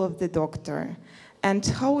role of the doctor, and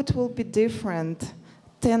how it will be different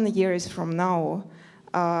 10 years from now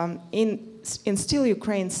in still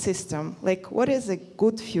Ukraine's system? Like, what is a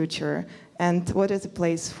good future, and what is the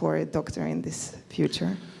place for a doctor in this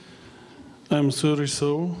future? I'm sorry,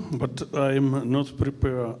 but I'm not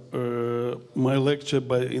prepared my lecture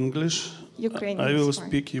by English. Ukrainian, I will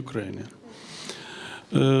speak Ukrainian.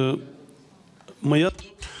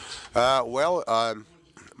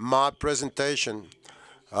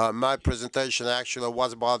 My presentation actually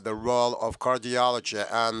was about the role of cardiology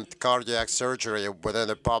and cardiac surgery within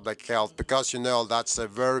the public health, because, you know, that's a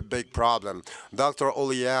very big problem. Dr.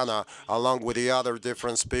 Olena, along with the other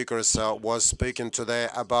different speakers, was speaking today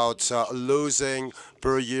about losing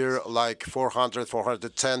per year like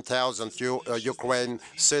 410,000 Ukraine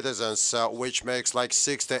citizens, which makes like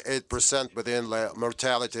 68% within the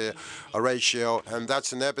mortality ratio, and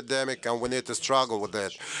that's an epidemic, and we need to struggle with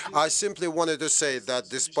it. I simply wanted to say that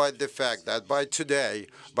despite the fact that by today,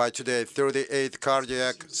 38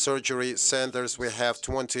 cardiac surgery centers, we have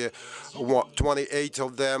 28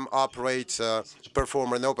 of them operate,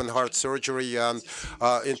 perform an open heart surgery, and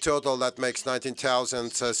in total that makes 19,000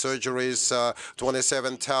 surgeries, 27,000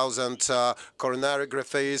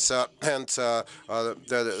 coronarographies, and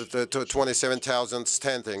the 27,000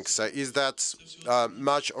 stentings. Is that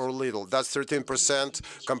much or little? That's 13%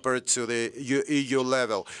 compared to the EU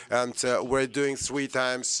level, and we're doing 3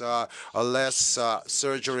 times less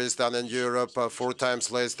surgeries than in Europe, 4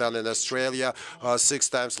 times less than in Australia, 6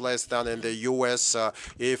 times less than in the US,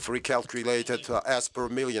 if recalculated as per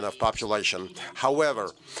million of population.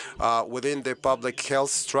 However, within the public health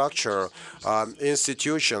structure,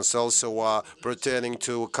 institutions also pertaining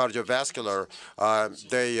to cardiovascular,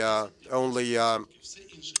 they only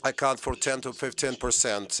account for 10 to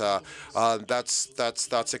 15%.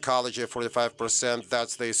 That's ecology, 45%.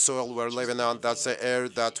 That's the soil we're living on. That's the air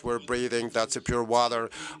that we're breathing. That's the pure water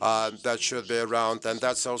that should be around. And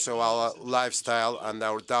that's also our lifestyle and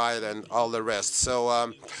our diet and all the rest.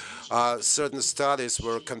 So certain studies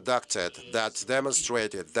were conducted that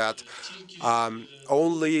demonstrated that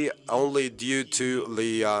only due to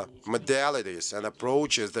the modalities and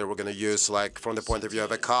approaches that we're going to use, like from the point of view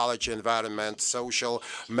of ecology, environment, social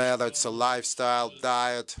methods, lifestyle,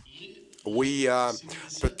 diet, we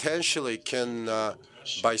potentially can,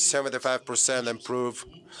 by 75%, improve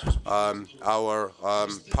our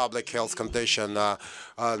public health condition.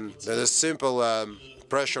 The simple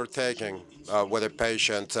pressure taking with a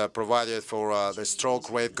patient provided for the stroke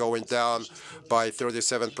rate going down by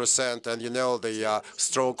 37%, and you know the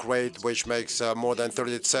stroke rate, which makes more than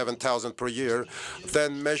 37,000 per year.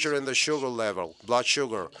 Then measuring the sugar level, blood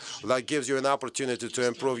sugar, that gives you an opportunity to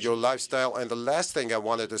improve your lifestyle. And the last thing I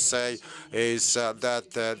wanted to say is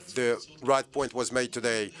that the right point was made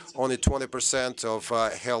today. Only 20% of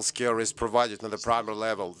health care is provided on the primary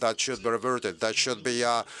level. That should be reverted. That should be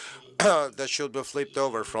that should be flipped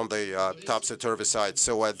over from the topsy-turvy side.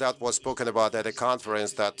 So that was spoken about at a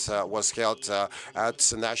conference that was held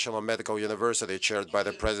at National Medical University, chaired by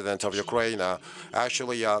the President of Ukraine.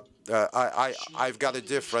 Actually, I've got a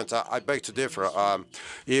different. I beg to differ.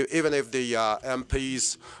 Even if the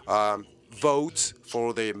MPs vote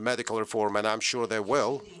for the medical reform, and I'm sure they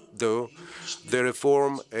will do, the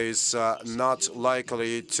reform is not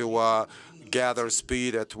likely to gather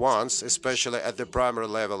speed at once, especially at the primary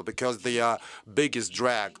level, because the biggest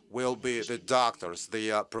drag will be the doctors,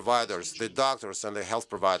 the providers, the doctors and the health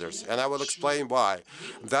providers. And I will explain why.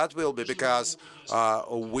 That will be because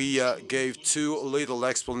we gave too little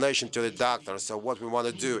explanation to the doctors of what we want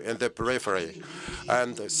to do in the periphery.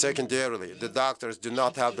 And secondarily, the doctors do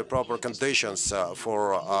not have the proper conditions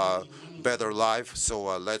for better life.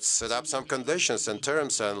 So let's set up some conditions and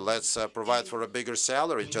terms, and let's provide for a bigger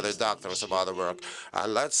salary to the doctors about the work.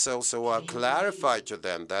 And let's also clarify to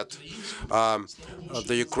them that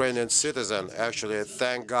the Ukrainian citizen, actually,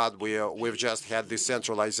 thank God, we've just had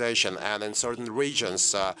decentralization, and in certain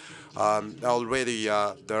regions already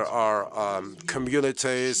there are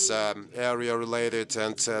communities, area-related,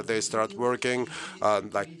 and they start working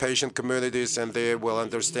like patient communities, and they will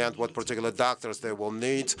understand what particular doctors they will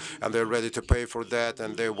need, and they're ready to pay for that,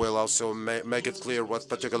 and they will also make it clear what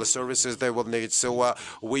particular services they will need. So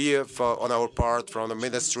we have, on our part, from the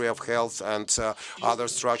Ministry of Health and other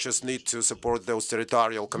structures, need to support those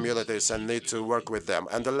territorial communities and need to work with them.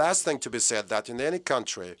 And the last thing to be said, that in any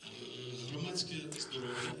country,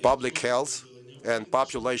 public health and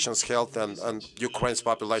population's health and Ukraine's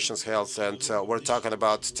population's health, and we're talking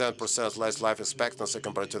about 10% less life expectancy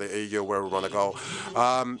compared to the EU where we want to go.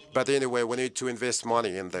 But anyway, we need to invest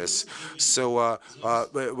money in this. So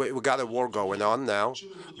we got a war going on now,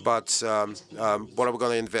 but what are we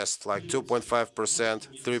going to invest? Like 2.5%,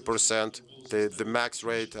 3%. The max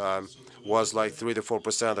rate was like 3 to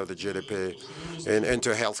 4% of the GDP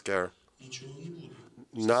into healthcare.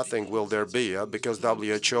 Nothing will there be because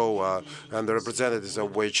WHO and the representatives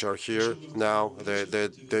of which are here now.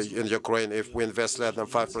 In Ukraine, if we invest less than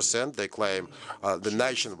 5%, they claim the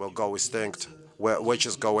nation will go extinct, which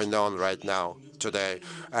is going on right now today.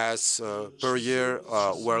 As per year,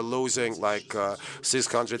 we're losing like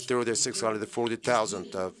 630,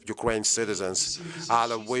 640,000 Ukraine citizens,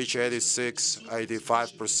 out of which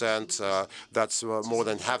 85%, that's more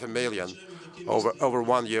than 500,000. Over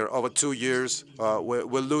 1 year, over 2 years,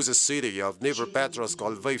 we'll lose a city of Dnipropetrovsk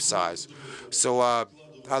called Lviv size. So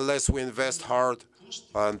unless we invest hard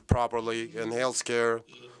and properly in healthcare,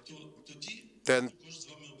 then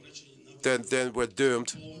we're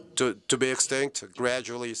doomed to be extinct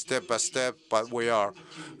gradually, step by step, but we are.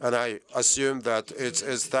 And I assume that it's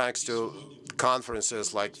thanks to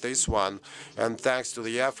conferences like this one, and thanks to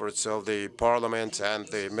the efforts of the Parliament and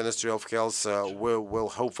the Ministry of Health, we'll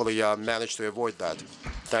hopefully manage to avoid that.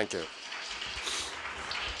 Thank you.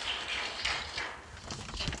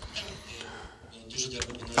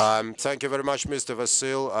 Thank you very much, Mr.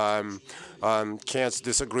 Vasyl. Can't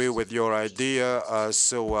disagree with your idea.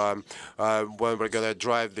 When we're going to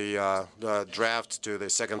drive the draft to the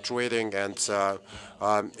second reading, and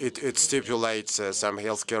it stipulates some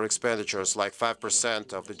healthcare expenditures, like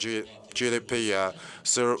 5% of the GDP.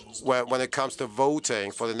 So when it comes to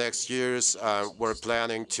voting for the next years, we're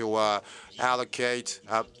planning to allocate,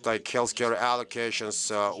 like healthcare allocations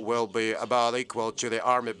will be about equal to the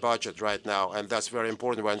army budget right now, and that's very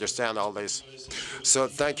important. We understand all this. So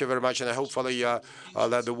thank you very much, and hopefully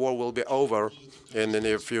that the war will be over in the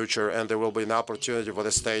near future, and there will be an opportunity for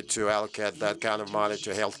the state to allocate that kind of money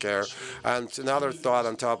to healthcare. And another thought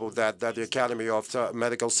on top of that, that the Academy of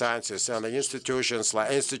Medical Sciences and the institutions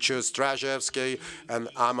like Institute Strashevsky and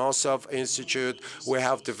Amosov Institute, we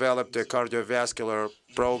have developed a cardiovascular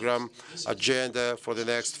program agenda for the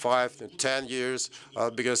next 5 to 10 years,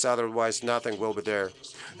 because otherwise nothing will be there.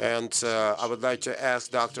 And I would like to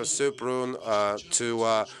ask Dr. Suprun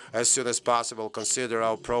to, as soon as possible, consider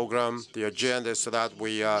our program, the agenda, so that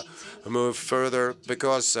we move further,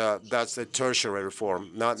 because that's the tertiary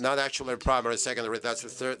reform, not actually primary, secondary, that's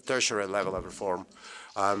the tertiary level of reform.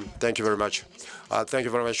 Thank you very much. Thank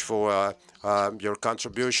you very much for your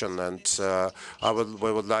contribution, and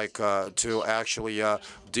we would like to actually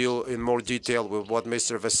deal in more detail with what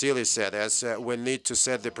Mr. Vasyl said, as we need to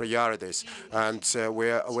set the priorities, and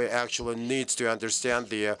we actually need to understand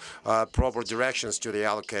the proper directions to the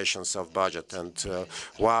allocations of budget. And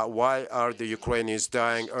why are the Ukrainians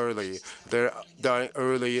dying early? They're dying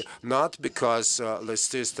early not because the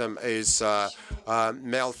system is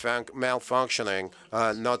malfunctioning,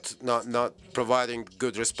 not providing providing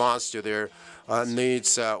good response to their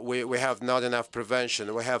needs. We have not enough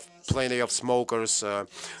prevention. We have plenty of smokers,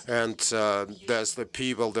 and thus the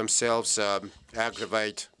people themselves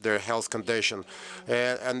aggravate their health condition.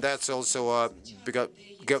 And that's also because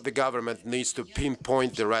the government needs to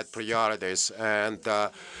pinpoint the right priorities, and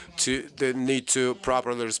they need to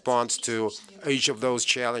properly respond to each of those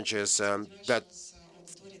challenges that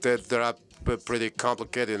there are pretty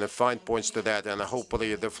complicated and fine points to that, and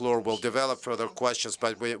hopefully the floor will develop further questions,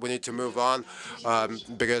 but we need to move on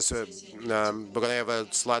because we're going to have a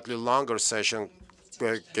slightly longer session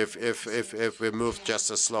if we move just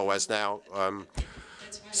as slow as now.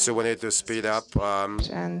 So we need to speed up.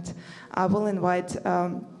 And I will invite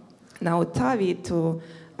now Taavi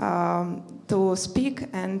to speak,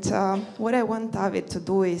 and what I want Taavi to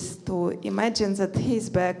do is to imagine that he's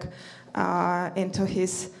back into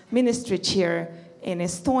his ministry chair in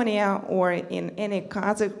Estonia or in any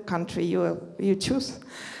other country you choose.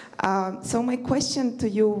 So my question to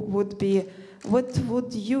you would be, what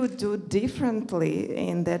would you do differently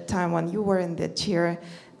in that time when you were in that chair,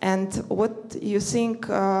 and what you think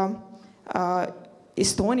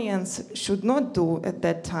Estonians should not do at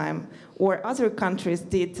that time, or other countries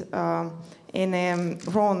did in a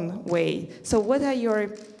wrong way? So what are your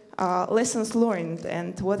lessons learned,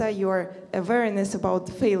 and what are your awareness about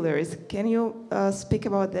failures? Can you speak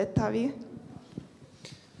about that, Taavi?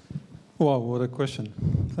 Wow, what a question.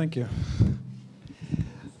 Thank you.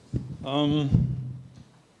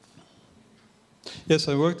 Yes,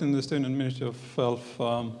 I worked in the Estonian Ministry of Health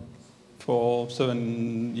for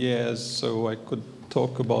 7 years, so I could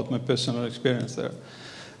talk about my personal experience there.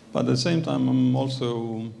 But at the same time, I'm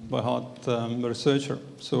also by heart a researcher.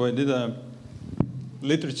 So I did a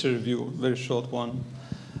literature review, very short one,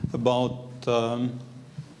 about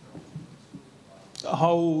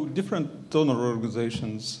how different donor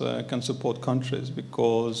organizations can support countries,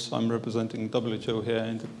 because I'm representing WHO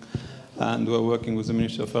here and we're working with the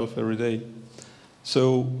Ministry of Health every day.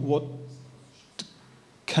 So what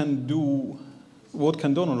can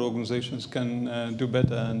donor organizations can do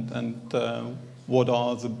better, and what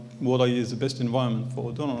is the best environment for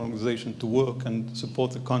a donor organization to work and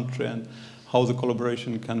support the country, and how the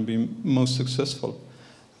collaboration can be most successful,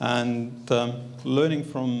 and learning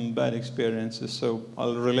from bad experiences. So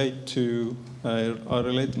I'll relate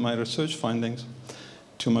my research findings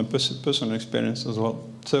to my personal experience as well.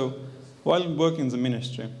 So while working in the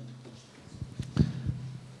ministry,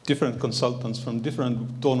 different consultants from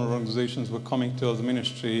different donor organizations were coming to the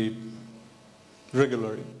ministry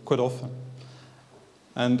regularly, quite often.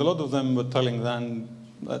 And a lot of them were telling them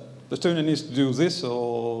that Estonia needs to do this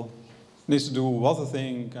or needs to do other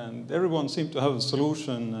thing, and everyone seemed to have a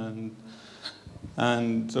solution,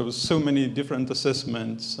 and there was so many different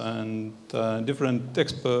assessments and different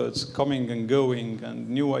experts coming and going and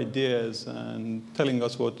new ideas and telling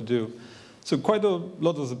us what to do. So quite a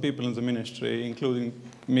lot of the people in the ministry, including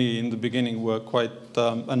me in the beginning, were quite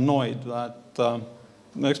annoyed that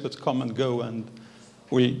experts come and go, and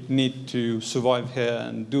we need to survive here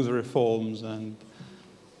and do the reforms and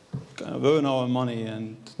kind of earn our money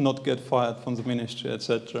and not get fired from the ministry,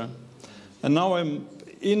 etc. And now I'm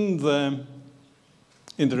in the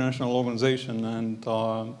international organization, and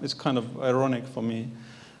it's kind of ironic for me,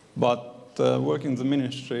 but working in the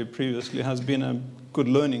ministry previously has been a good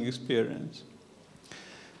learning experience.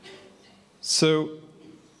 So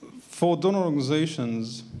for donor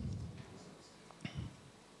organizations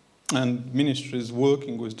and ministries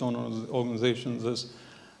working with donor organizations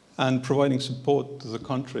and providing support to the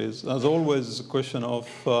countries, there's always a question of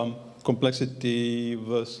complexity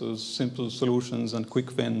versus simple solutions and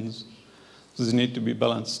quick wins. These need to be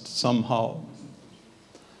balanced somehow.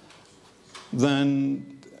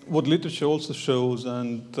 Then what literature also shows,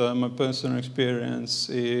 and my personal experience,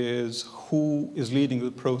 is who is leading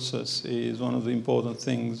the process is one of the important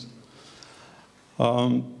things.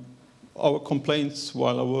 Our complaints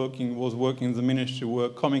while I was working in the ministry were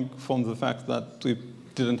coming from the fact that we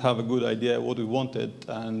didn't have a good idea what we wanted,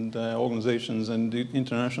 and organizations and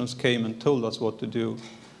internationals came and told us what to do.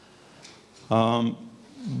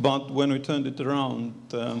 But when we turned it around,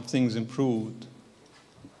 things improved.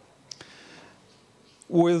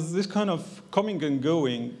 With this kind of coming and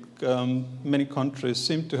going, many countries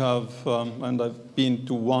seem to have, and I've been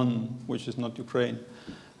to one, which is not Ukraine,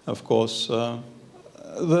 of course,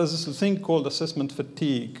 there's this thing called assessment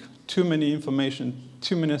fatigue. Too many information,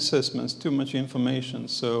 too many assessments, too much information,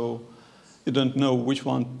 so you don't know which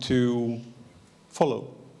one to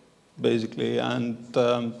follow, basically. And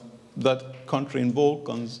that country in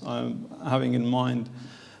Balkans, I'm having in mind,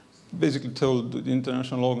 basically told the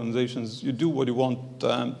international organizations, you do what you want.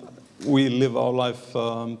 we live our life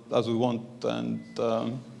as we want, and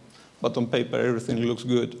but on paper everything looks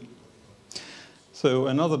good. So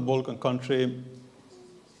another Balkan country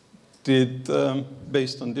did,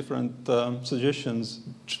 based on different suggestions,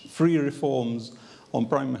 3 reforms on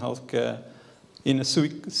primary health care in a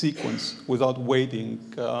sequence without waiting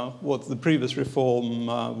what the previous reform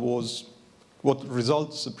was, what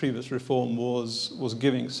results the previous reform was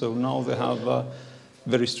giving. So now they have a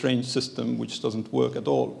very strange system which doesn't work at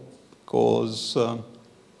all because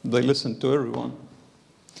they listen to everyone.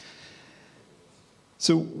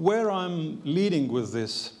 So where I'm leading with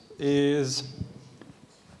this is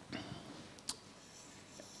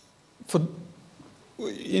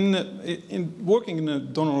in working in a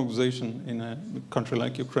donor organization in a country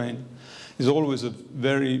like Ukraine is always a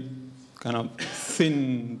very kind of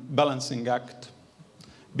thin balancing act.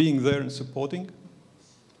 Being there and supporting,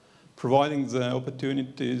 providing the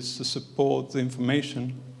opportunities to support the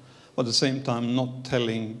information, but at the same time not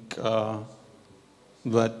telling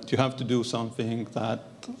that you have to do something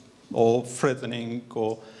that, or threatening,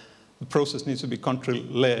 or the process needs to be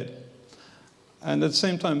country-led. And at the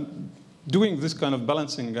same time, doing this kind of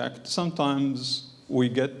balancing act, sometimes we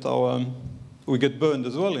get burned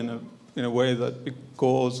as well in a way that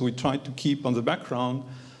because we try to keep on the background,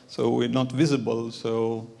 so we're not visible.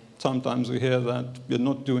 So sometimes we hear that we're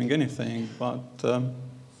not doing anything, but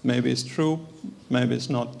maybe it's true, maybe it's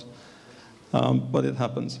not, but it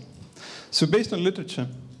happens. So based on literature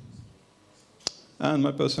and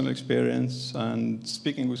my personal experience and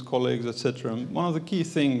speaking with colleagues, etc., one of the key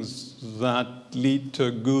things that lead to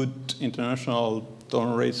good international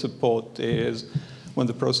donor aid support is when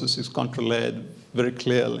the process is country-led very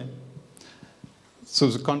clearly. So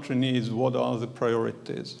the country needs what are the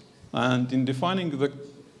priorities. And in defining the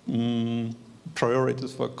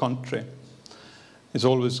priorities for a country, it's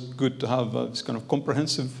always good to have this kind of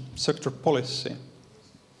comprehensive sector policy.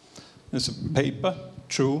 It's a paper,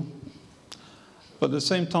 true, but at the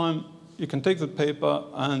same time, you can take the paper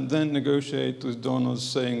and then negotiate with donors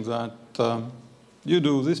saying that you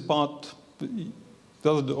do this part, the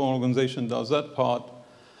other organization does that part,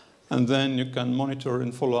 and then you can monitor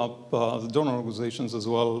and follow up the donor organizations as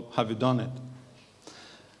well. Have you done it?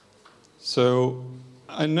 So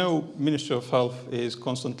I know Ministry of Health is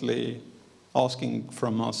constantly asking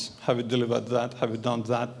from us, have you delivered that, have you done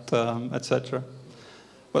that, etc.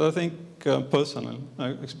 But I think personal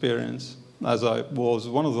experience, as I was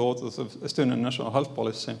one of the authors of Estonian National Health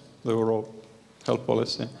Policy, the overall health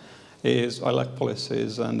policy, is I like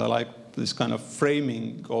policies and I like this kind of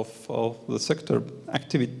framing of the sector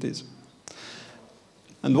activities.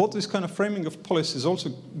 And what this kind of framing of policies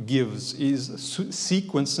also gives is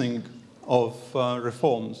sequencing of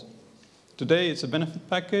reforms. Today it's a benefit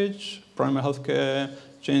package, primary health care,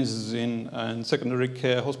 changes in secondary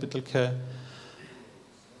care, hospital care.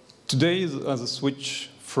 Today, as a switch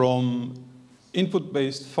from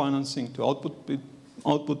input-based financing to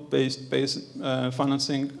output-based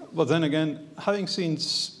financing, but then again, having seen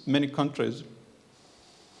many countries,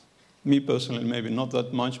 me personally maybe not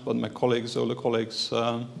that much, but my colleagues, older colleagues,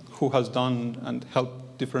 who has done and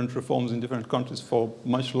helped different reforms in different countries for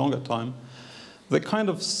much longer time, they kind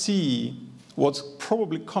of see what's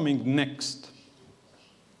probably coming next.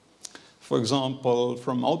 For example,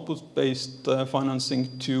 from output-based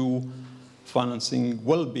financing to financing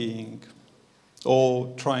well-being,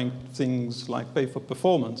 or trying things like pay for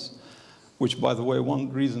performance, which, by the way, one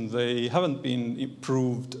reason they haven't been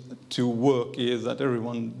improved to work is that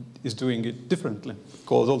everyone is doing it differently,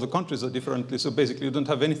 because all the countries are differently, so basically you don't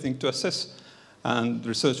have anything to assess, and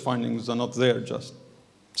research findings are not there just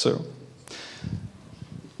so.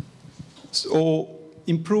 So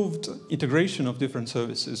improved integration of different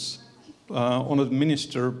services. Honored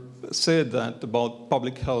Minister said that about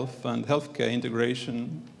public health and healthcare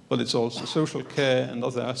integration, but it's also social care and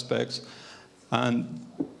other aspects. And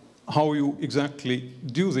how you exactly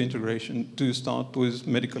do the integration. Do you start with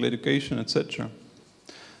medical education, etc.?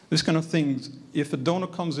 This kind of things, if a donor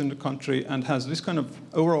comes in the country and has this kind of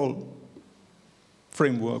overall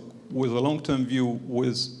framework with a long-term view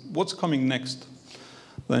with what's coming next,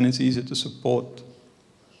 then it's easy to support.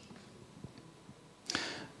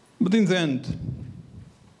 But in the end,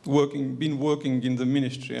 been working in the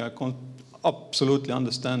ministry, I can absolutely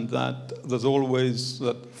understand that there's always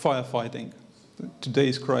that firefighting,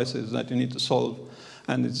 today's crisis that you need to solve,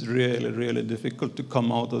 and it's really, really difficult to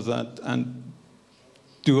come out of that and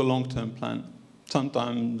do a long-term plan.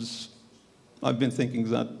 Sometimes I've been thinking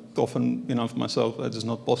that often enough myself that it's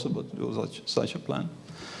not possible to do such a plan.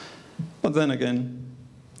 But then again,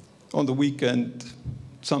 on the weekend,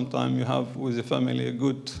 sometime you have with your family a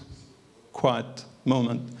good, quiet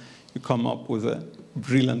moment. You come up with a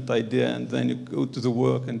brilliant idea, and then you go to the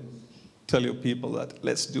work and tell your people that,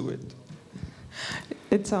 let's do it.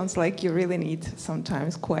 It sounds like you really need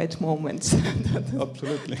sometimes quiet moments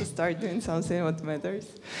Absolutely. to start doing something what matters.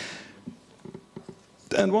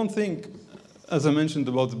 And one thing, as I mentioned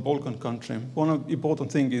about the Balkan country, one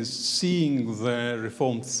important thing is seeing the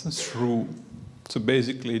reforms through. So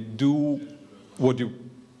basically do what you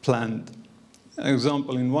planned. An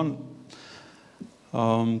example, in one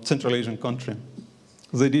Central Asian country,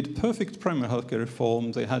 they did perfect primary healthcare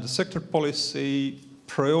reform. They had a sector policy,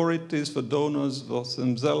 priorities for donors, for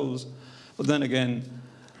themselves. But then again,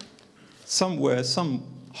 somewhere,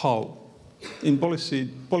 somehow, in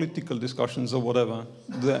political discussions or whatever,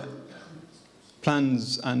 the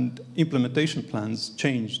plans and implementation plans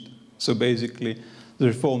changed. So basically, the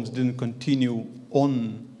reforms didn't continue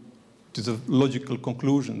on to the logical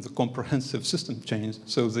conclusion. The comprehensive system changed,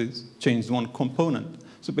 so they changed one component.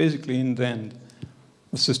 So basically, in the end,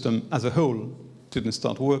 the system as a whole didn't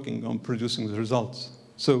start working on producing the results.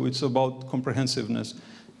 So it's about comprehensiveness,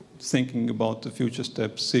 thinking about the future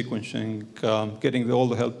steps, sequencing, getting all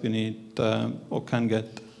the help you need or can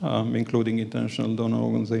get, including international donor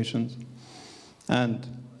organizations, and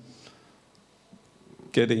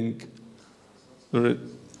getting the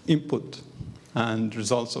input and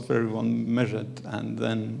results of everyone measured, and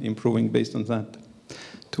then improving based on that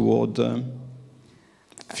toward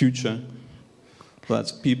future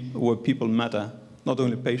that's where people matter, not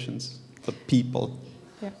only patients, but people.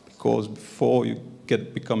 Yeah. Because before you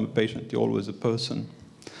become a patient, you're always a person,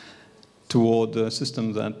 toward a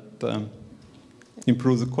system that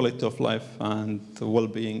improves the quality of life and the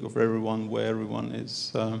well-being of everyone, where everyone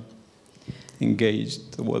is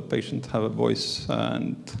engaged, where patients have a voice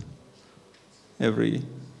and every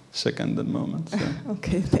second and moment. So.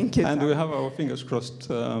 Okay, thank you. And we have our fingers crossed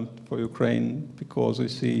for Ukraine, because we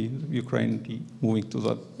see Ukraine moving to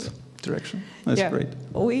that direction. That's great.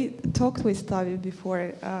 We talked with Taavi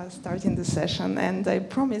before starting the session, and I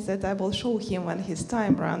promised that I will show him when his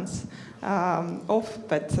time runs off,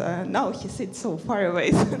 but now he sits so far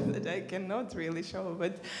away that I cannot really show.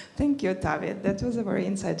 But thank you, Taavi. That was a very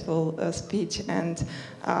insightful speech, and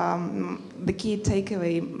the key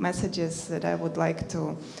takeaway messages that I would like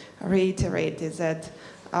to reiterate is that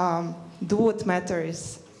do what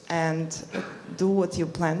matters and do what you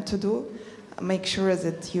plan to do. Make sure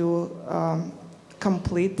that you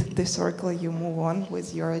complete the circle, you move on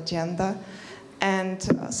with your agenda, and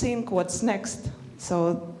think what's next,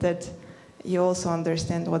 so that you also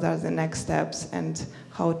understand what are the next steps and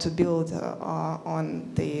how to build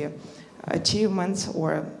on the achievements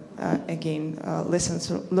or, again,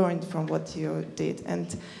 lessons learned from what you did.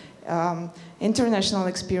 And international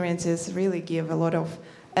experiences really give a lot of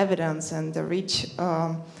evidence and rich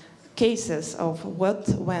cases of what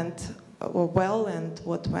went well and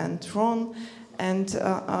what went wrong. And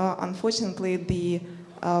unfortunately, the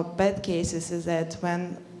bad cases is that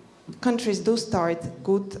when countries do start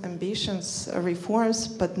good ambitions, reforms,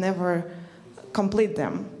 but never complete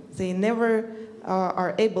them, they never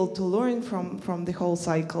are able to learn from the whole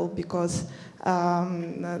cycle, because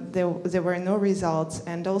there were no results,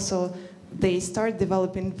 and also they start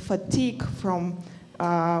developing fatigue from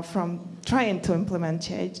trying to implement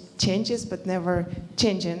changes but never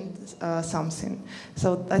changing something.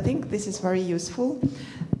 So I think this is very useful.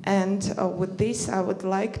 And with this, I would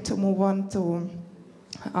like to move on to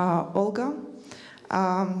Olga,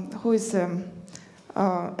 who is,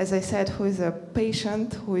 as I said, who is a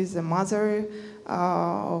patient, who is a mother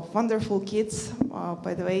of wonderful kids.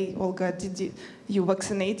 By the way, Olga, did you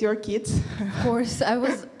vaccinate your kids? Of course, I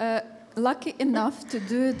was lucky enough to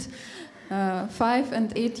do it 5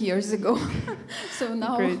 and 8 years ago. So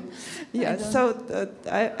now, great. Yeah. So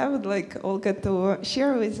I would like Olga to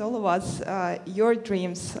share with all of us your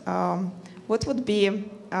dreams. What would be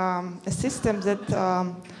a system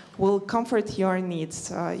that will comfort your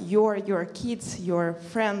needs, your kids, your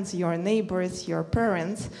friends, your neighbors, your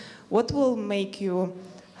parents? What will make you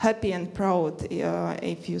happy and proud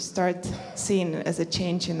if you start seeing as a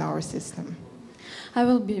change in our system? I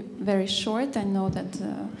will be very short. I know that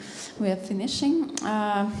we are finishing.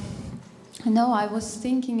 No, I was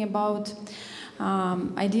thinking about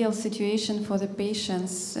ideal situation for the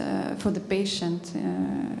patients, for the patient,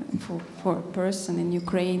 for a person in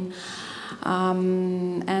Ukraine.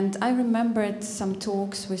 And I remembered some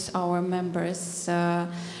talks with our members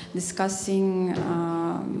discussing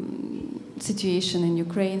situation in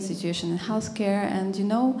Ukraine, situation in healthcare, and you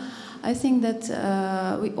know, I think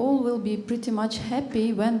that we all will be pretty much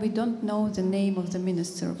happy when we don't know the name of the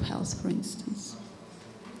Minister of Health, for instance.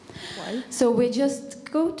 Why? So we just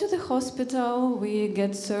go to the hospital, we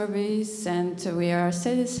get service, and we are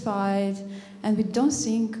satisfied, and we don't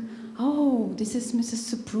think, oh, this is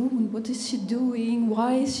Mrs. Suprun, what is she doing?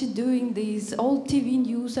 Why is she doing this? All TV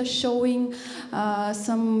news are showing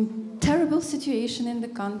some terrible situation in the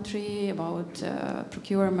country about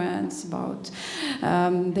procurements, about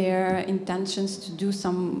their intentions to do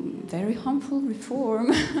some very harmful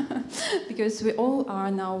reform. Because we all are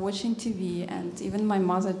now watching TV, and even my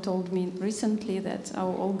mother told me recently that,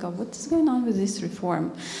 oh, Olga, what is going on with this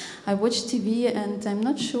reform? I watch TV and I'm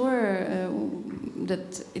not sure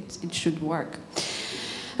that it should work.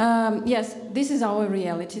 Yes, this is our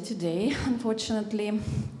reality today, unfortunately.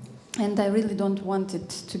 And I really don't want it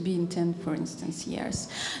to be in 10, for instance, years.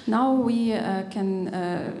 Now we can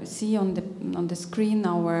see on the screen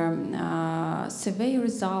our survey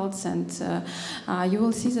results, and you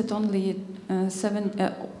will see that only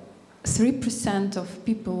 3% of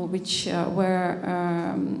people which were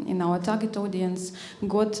in our target audience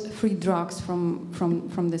got free drugs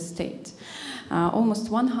from the state. Almost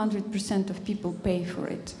 100% of people pay for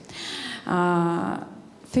it.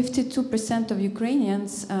 52% of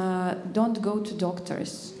Ukrainians don't go to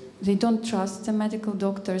doctors. They don't trust the medical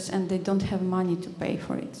doctors, and they don't have money to pay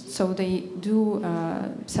for it. So they do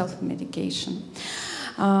self-medication.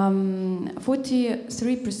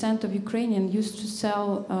 43% of Ukrainians used to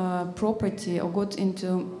sell property or got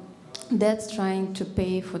into debts trying to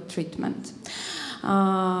pay for treatment.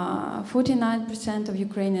 49% of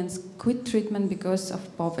Ukrainians quit treatment because of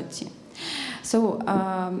poverty. So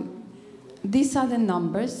these are the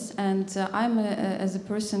numbers, and I'm as a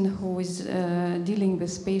person who is dealing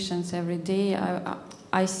with patients every day,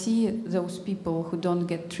 I see those people who don't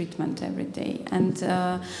get treatment every day. And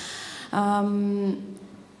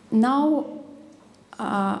now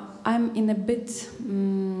I'm in a bit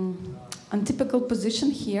untypical position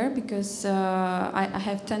here, because I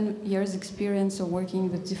have 10 years experience of working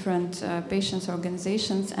with different patients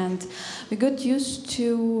organizations, and we got used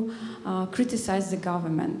to criticize the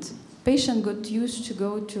government. Patient got used to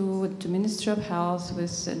go to the Ministry of Health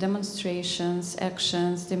with demonstrations,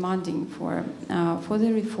 actions, demanding for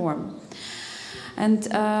the reform. And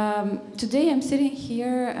today I'm sitting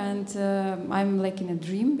here and I'm like in a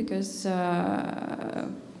dream, because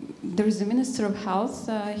there is a Minister of Health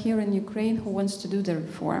here in Ukraine who wants to do the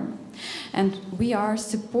reform. And we are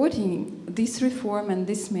supporting this reform and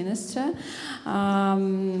this minister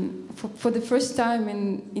for the first time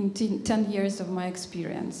in 10 years of my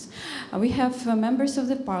experience. We have members of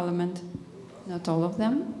the parliament, not all of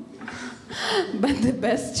them, but the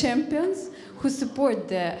best champions who support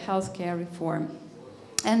the healthcare reform.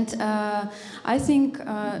 And I think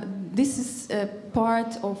this is a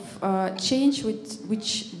part of change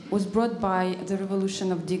which was brought by the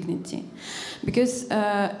revolution of dignity. Because,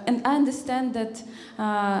 and I understand that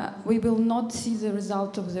we will not see the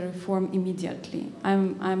result of the reform immediately.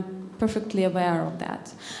 I'm perfectly aware of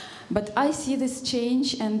that. But I see this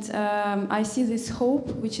change, and I see this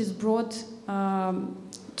hope which is brought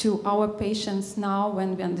to our patients now,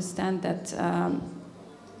 when we understand that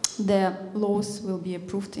the laws will be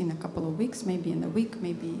approved in a couple of weeks, maybe in a week,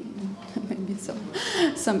 maybe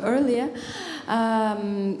some earlier,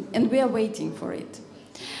 and we are waiting for it.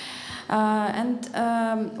 And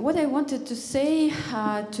what I wanted to say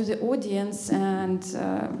to the audience, and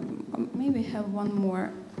maybe have one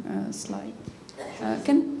more slide.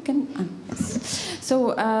 Yes.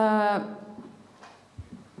 So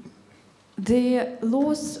the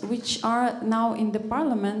laws which are now in the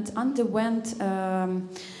parliament underwent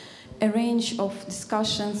a range of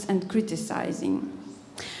discussions and criticizing.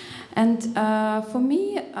 And for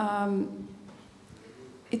me,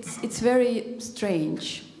 it's very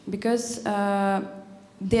strange, because the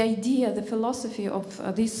idea, the philosophy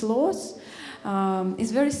of these laws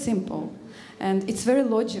is very simple, and it's very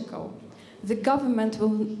logical. The government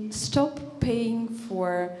will stop paying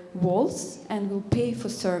for walls and will pay for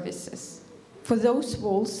services. For those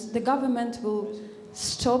walls, the government will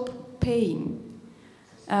stop paying.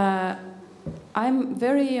 I'm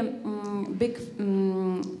very big,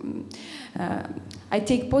 I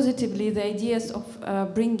take positively the ideas of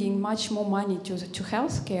bringing much more money to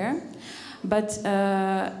healthcare, but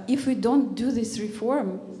if we don't do this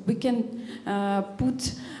reform, we can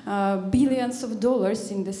put billions of dollars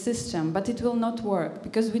in the system, but it will not work,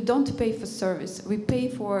 because we don't pay for service, we pay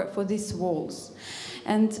for these walls.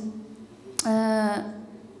 And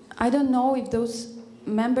I don't know if those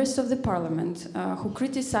members of the parliament who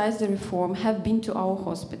criticize the reform have been to our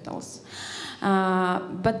hospitals.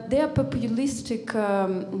 But their populistic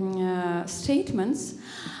statements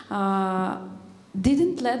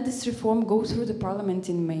didn't let this reform go through the parliament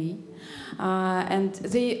in May, and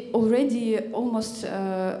they already almost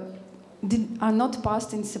are not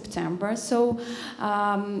passed in September. So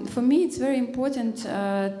for me it's very important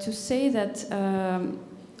to say that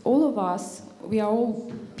all of us, we are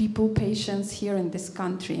all people, patients here in this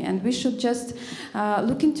country, and we should just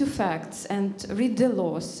look into facts and read the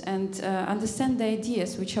laws and understand the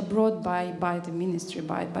ideas which are brought by the ministry,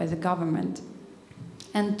 by the government,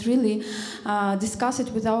 and really discuss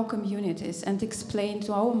it with our communities and explain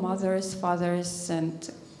to our mothers, fathers,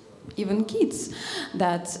 and even kids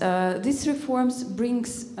that these reforms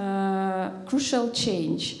brings crucial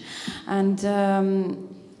change. And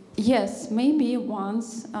yes, maybe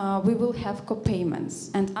once we will have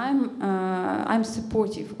co-payments, and I'm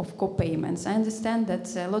supportive of co-payments. I understand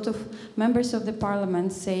that a lot of members of the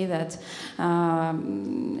parliament say that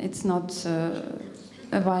it's not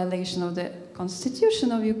a violation of the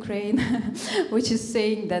Constitution of Ukraine, which is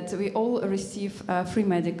saying that we all receive free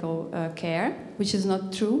medical care, which is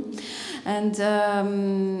not true. And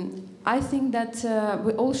I think that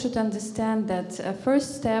we all should understand that a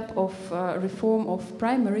first step of reform of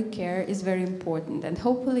primary care is very important, and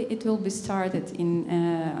hopefully it will be started in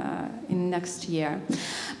next year.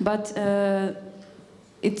 But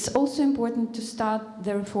it's also important to start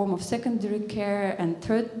the reform of secondary care and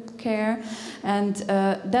third care, and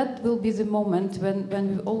that will be the moment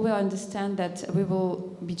when we all will understand that we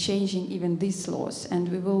will be changing even these laws, and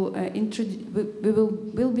we will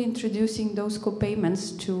we'll be introducing those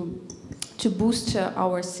co-payments to boost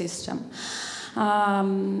our system.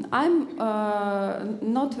 I'm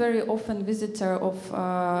not very often visitor of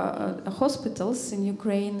hospitals in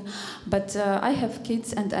Ukraine, but I have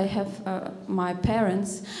kids and I have my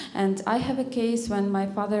parents, and I have a case when my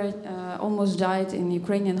father almost died in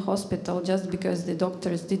Ukrainian hospital just because the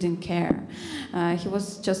doctors didn't care. He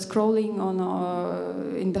was just crawling on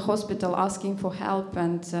in the hospital asking for help,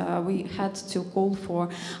 and we had to call for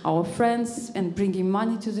our friends and bring him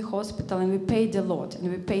money to the hospital, and we paid a lot, and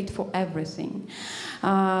we paid for everything.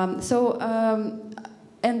 And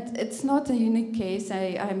it's not a unique case.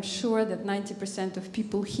 I'm sure that 90% of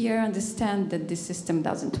people here understand that this system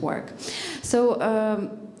doesn't work. So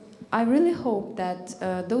I really hope that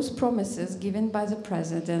those promises given by the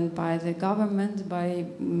president, by the government, by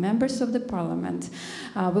members of the parliament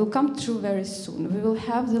will come true very soon. We will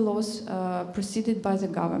have the laws preceded by the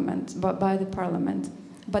government, by the parliament.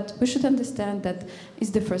 But we should understand that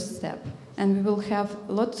it's the first step, and we will have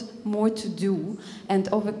a lot more to do and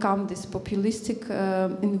overcome this populistic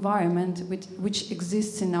environment which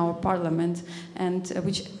exists in our parliament and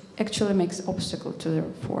which actually makes obstacle to the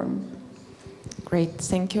reform. Great.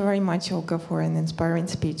 Thank you very much, Olga, for an inspiring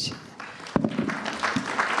speech.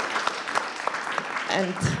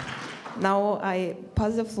 And now I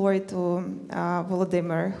pass the floor to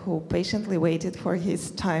Volodymyr, who patiently waited for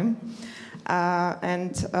his time.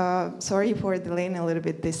 Sorry for delaying a little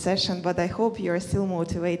bit this session, but I hope you're still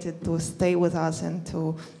motivated to stay with us and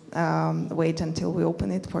to wait until we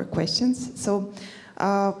open it for questions. So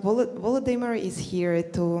Volodymyr is here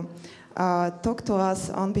to talk to us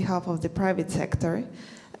on behalf of the private sector.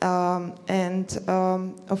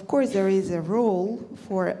 Of course, there is a role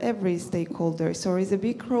for every stakeholder. So there is a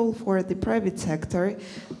big role for the private sector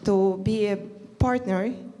to be a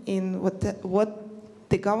partner in what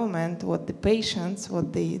the government, what the patients,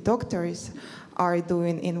 what the doctors are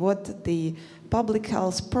doing, in what the public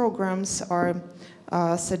health programs are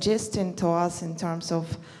suggesting to us in terms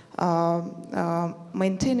of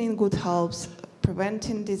maintaining good health,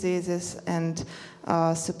 preventing diseases, and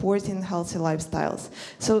supporting healthy lifestyles.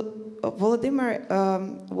 So Volodymyr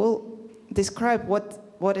will describe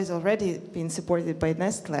what has already been supported by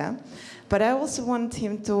Nestlé, but I also want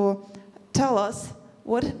him to tell us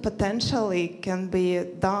what potentially can be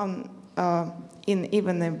done in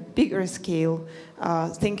even a bigger scale,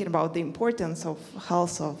 thinking about the importance of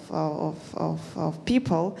health of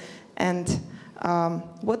people, and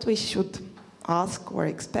what we should ask or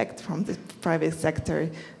expect from the private sector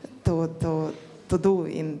to do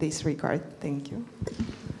in this regard. Thank you.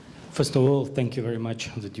 First of all, thank you very much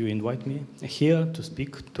that you invite me here to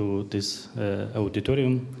speak to this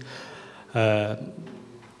auditorium.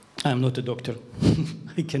 I'm not a doctor.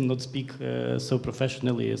 I cannot speak so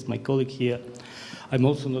professionally as my colleague here. I'm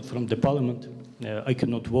also not from the parliament. I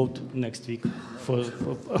cannot vote next week for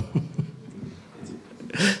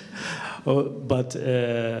but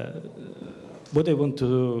what I want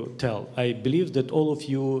to tell, I believe that all of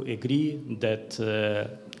you agree that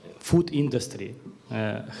food industry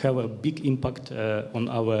have a big impact on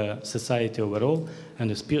our society overall,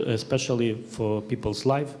 and especially for people's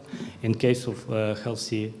life in case of a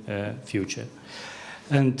healthy future.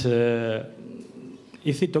 And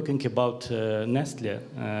if we're talking about Nestlé,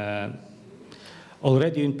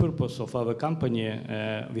 already in purpose of our company,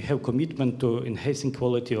 we have commitment to enhancing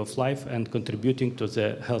quality of life and contributing to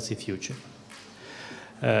the healthy future.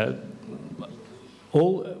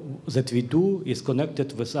 All that we do is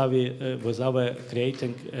connected with our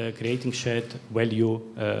creating shared value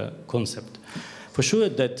concept. For sure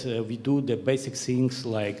that we do the basic things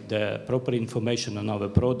like the proper information on our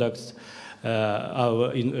products,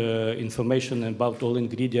 our information about all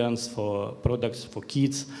ingredients for products for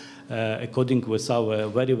kids, according with our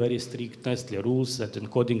very, very strict Nestlé rules and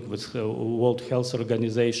according with World Health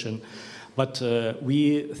Organization. But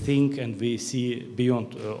we think and we see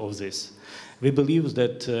beyond of this. We believe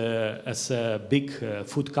that as a big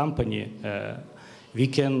food company, we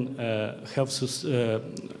can have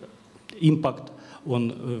impact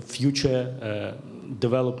on future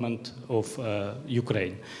development of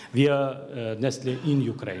Ukraine. We are Nestlé in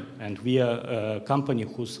Ukraine, and we are a company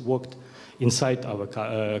who's worked inside our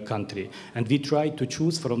country. And we try to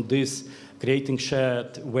choose from this creating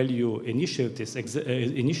shared value initiatives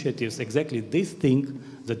exactly this thing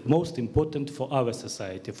that most important for our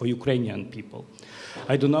society, for Ukrainian people.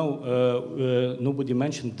 I don't know, nobody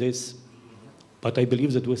mentioned this, but I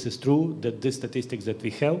believe that this is true, that the statistics that we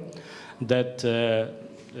have, that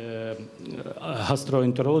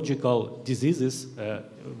gastroenterological diseases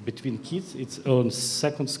between kids, it's on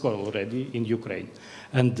second score already in Ukraine.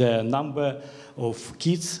 And the number of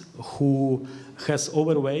kids who have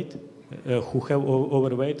overweight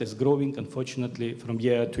is growing, unfortunately, from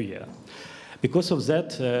year to year. Because of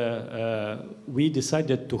that, we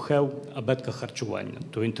decided to have abedka харчування,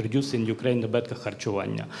 to introduce in Ukraine abedka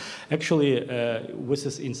харчування. Actually, this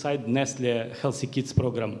is inside Nestlé Healthy Kids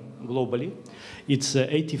program globally. It's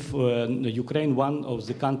Ukraine, one of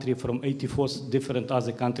the country from 84 different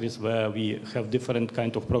other countries where we have different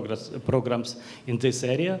kind of programs in this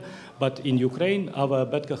area. But in Ukraine, our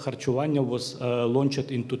abedka харчування was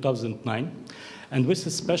launched in 2009. And this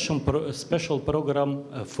is a special program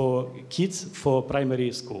for kids for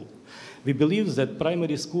primary school. We believe that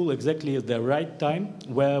primary school exactly is the right time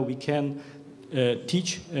where we can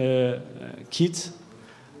teach kids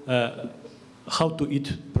how to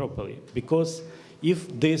eat properly. Because if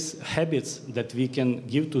these habits that we can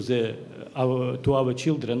give to our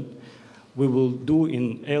children, we will do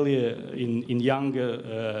in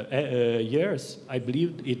younger years, I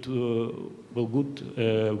believe it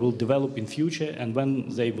will develop in future, and when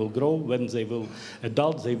they will grow, when they will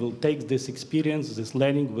adult, they will take this experience, this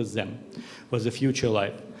learning with them, with the future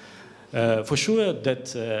life. For sure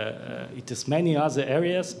that it is many other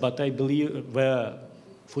areas, but I believe where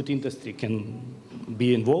food industry can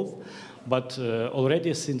be involved. But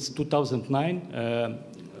already since 2009,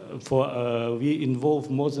 we involve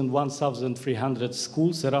more than 1,300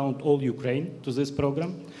 schools around all Ukraine to this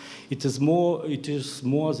program. It is more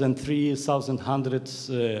than 3,100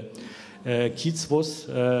 kids was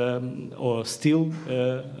or still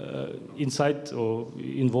inside or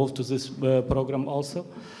involved to this program also.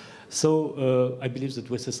 So I believe that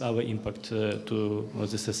this is our impact to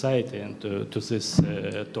the society and to this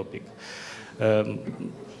topic.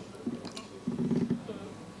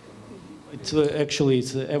 Actually,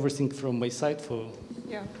 it's everything from my side.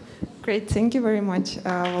 Yeah, great. Thank you very much,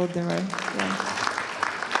 Volodymyr.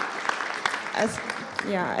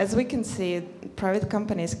 Yeah. As we can see, private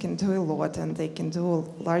companies can do a lot, and they can do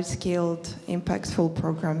large-scale, impactful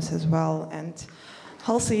programs as well. And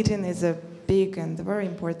healthy eating is a big and very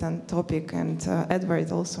important topic. And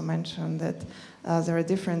Edward also mentioned that there are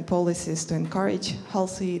different policies to encourage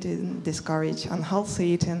healthy eating, discourage unhealthy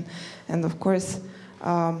eating, and of course,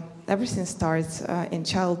 everything starts in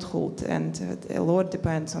childhood, and a lot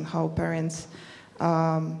depends on how parents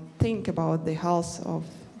think about the health of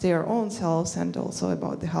their own selves and also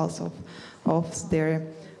about the health of their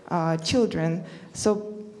children.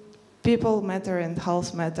 So people matter and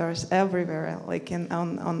health matters everywhere, like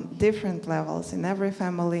on different levels, in every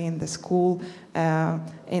family, in the school,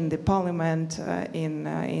 in the parliament, in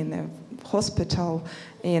a hospital,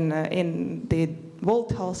 in the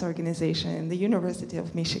World Health Organization, in the University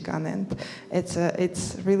of Michigan, and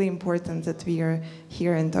it's really important that we are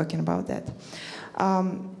here and talking about that.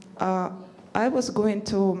 I was going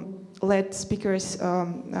to let speakers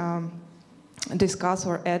discuss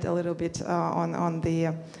or add a little bit on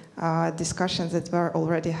the discussions that were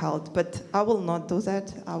already held, but I will not do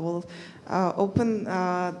that. I will open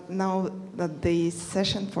now the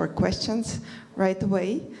session for questions right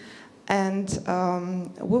away. And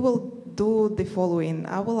we will do the following.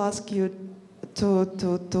 I will ask you to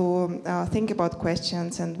think about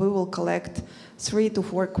questions, and we will collect 3 to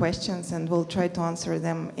 4 questions, and we'll try to answer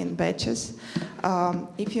them in batches.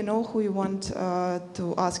 If you know who you want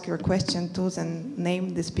to ask your question to, then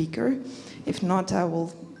name the speaker. If not, I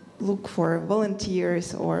will look for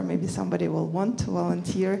volunteers, or maybe somebody will want to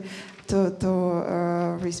volunteer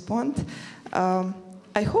to respond.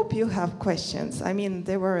 I hope you have questions. I mean,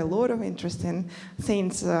 there were a lot of interesting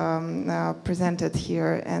things presented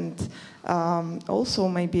here, and also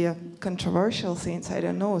maybe controversial things, I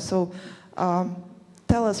don't know. So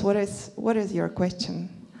tell us, what is your question?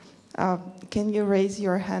 Can you raise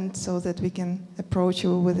your hand so that we can approach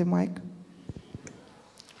you with the mic?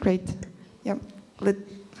 Great. Yeah.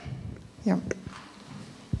 Yeah.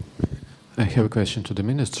 I have a question to the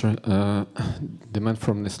minister. The man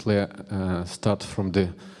from Nestlé start from the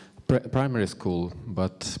primary school,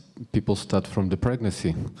 but people start from the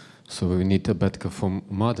pregnancy. So we need a better for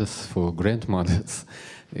mothers, for grandmothers.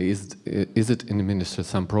 Is it in the ministry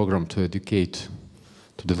some program to educate,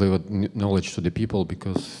 to deliver knowledge to the people,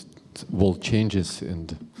 because world changes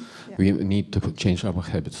and we need to change our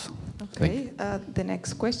habits? Okay. The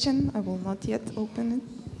next question, I will not yet open it.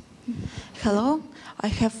 Hello, I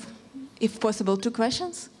have, if possible, 2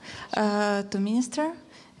 questions to Minister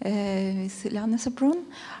Ulana Suprun.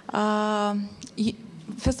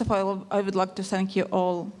 First of all, I would like to thank you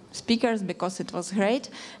all speakers, because it was great,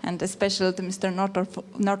 and especially to Mr.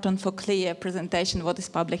 Norton for clear presentation what is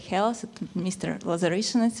public health, and Mr.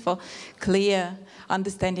 Lazoryshynets for clear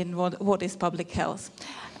understanding what is public health.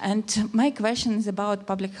 And my question is about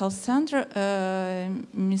public health center.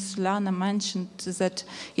 Ms. Ulana mentioned that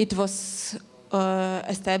it was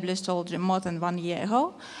established already more than 1 year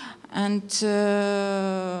ago, and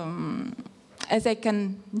as I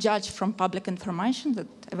can judge from public information that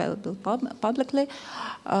available publicly,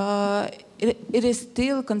 it is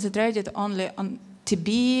still concentrated only on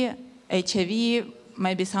TB, HIV,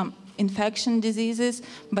 maybe some infection diseases,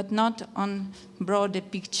 but not on broader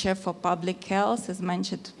picture for public health, as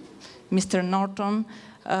mentioned Mr. Norton,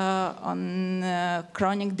 on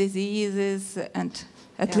chronic diseases, and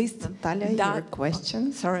at least Natalia, your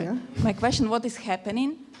question. Sorry, my question: what is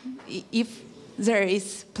happening if there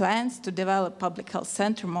is plans to develop public health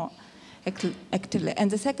center more actively?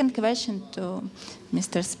 And the second question to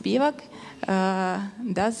Mr. Spivak: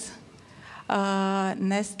 does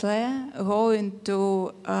Nestlé going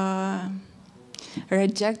to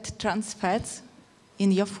reject trans fats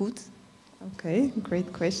in your food? Okay,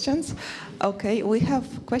 great questions. Okay, we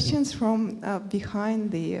have questions from behind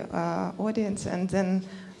the audience, and then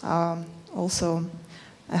also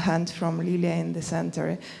a hand from Lilia in the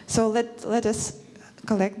center. So let us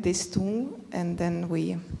collect these 2, and then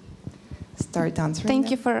we start answering Thank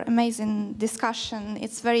them. you for amazing discussion.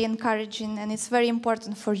 It's very encouraging, and it's very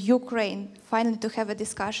important for Ukraine finally to have a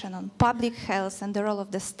discussion on public health and the role of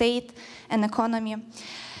the state and economy.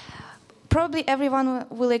 Probably everyone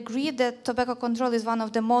will agree that tobacco control is one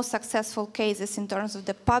of the most successful cases in terms of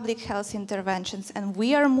the public health interventions, and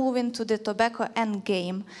we are moving to the tobacco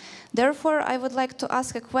endgame. Therefore, I would like to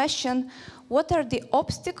ask a question: what are the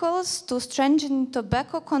obstacles to strengthening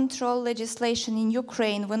tobacco control legislation in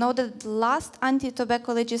Ukraine? We know that the last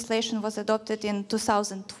anti-tobacco legislation was adopted in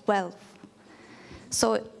 2012.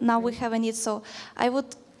 So now we have a need. So I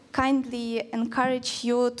would kindly encourage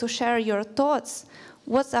you to share your thoughts.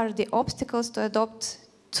 What are the obstacles to adopt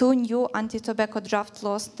 2 new anti-tobacco draft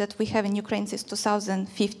laws that we have in Ukraine since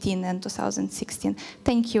 2015 and 2016?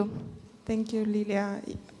 Thank you. Thank you, Lilia.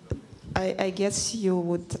 I guess you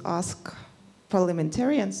would ask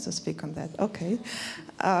parliamentarians to speak on that. Okay.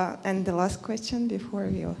 And the last question before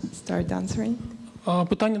we start answering.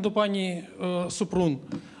 Питання до пані Супрун.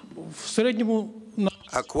 В середньому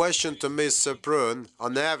A question to Ms. Suprun.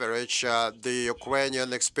 On average, the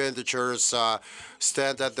Ukrainian expenditures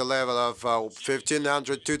stand at the level of $1,500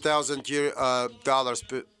 to $2,000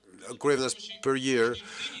 hryvnias per year.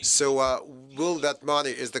 So will that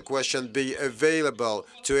money, is the question, be available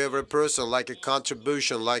to every person, like a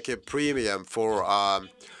contribution, like a premium for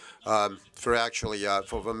actually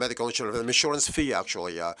for the medical insurance, an insurance fee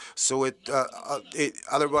actually? So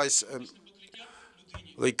otherwise.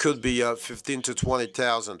 It could be 15 to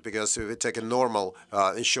 20,000, because if we take a normal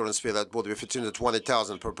insurance fee, that would be 15 to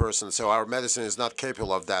 20,000 per person. So our medicine is not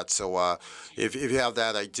capable of that. So if you have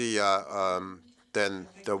that idea, then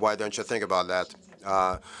why don't you think about that?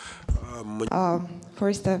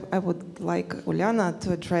 First, I would like Ulana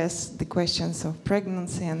to address the questions of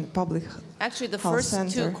pregnancy and public Actually, the health first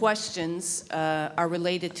center. two questions are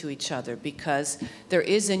related to each other because there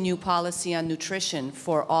is a new policy on nutrition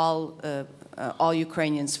for all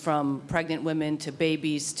Ukrainians, from pregnant women to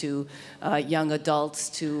babies to young adults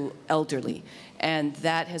to elderly. And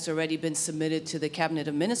that has already been submitted to the Cabinet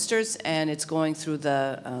of Ministers, and it's going through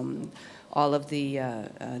all of the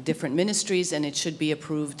different ministries, and it should be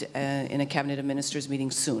approved in a Cabinet of Ministers meeting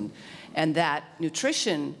soon. And that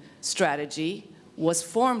nutrition strategy was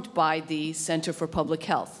formed by the Center for Public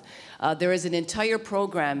Health. There is an entire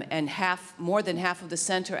program, and more than half of the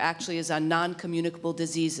center actually is on non-communicable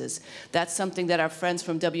diseases. That's something that our friends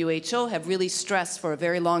from WHO have really stressed for a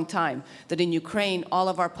very long time, that in Ukraine, all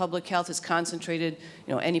of our public health is concentrated,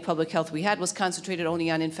 any public health we had was concentrated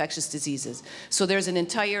only on infectious diseases. So there's an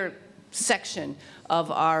entire section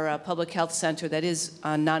of our public health center that is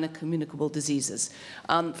on non-communicable diseases.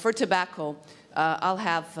 For tobacco, I'll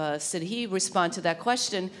have Sergii respond to that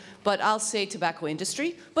question, but I'll say tobacco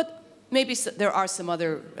industry, but maybe there are some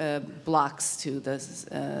other blocks to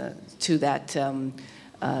that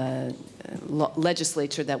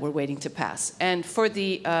legislature that we're waiting to pass. And for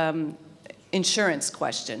the insurance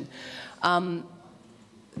question,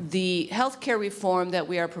 the healthcare reform that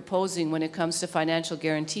we are proposing when it comes to financial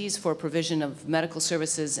guarantees for provision of medical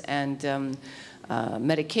services and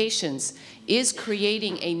medications is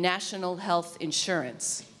creating a national health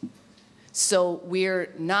insurance. So we're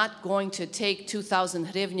not going to take 2,000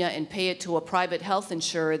 hryvnia and pay it to a private health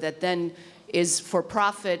insurer that then is for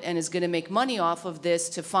profit and is going to make money off of this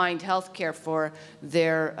to find health care for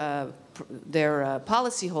their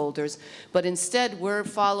policyholders, but instead we're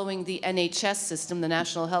following the NHS system, the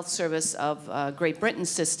National Health Service of Great Britain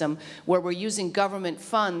system, where we're using government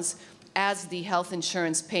funds as the health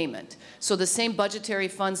insurance payment. So the same budgetary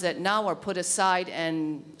funds that now are put aside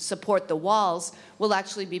and support the walls will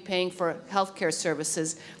actually be paying for healthcare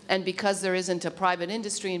services. And because there isn't a private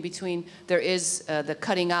industry in between, there is the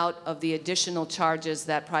cutting out of the additional charges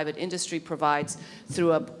that private industry provides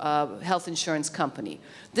through a health insurance company.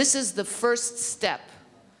 This is the first step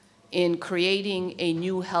in creating a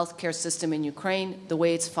new healthcare system in Ukraine, the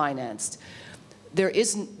way it's financed. There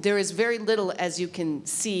is very little, as you can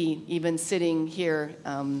see, even sitting here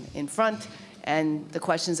in front, and the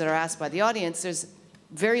questions that are asked by the audience, there's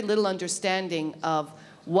very little understanding of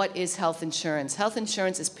what is health insurance. Health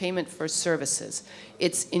insurance is payment for services.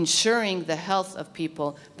 It's ensuring the health of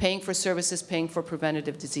people, paying for services, paying for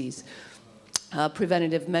preventative disease,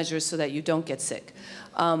 preventative measures so that you don't get sick.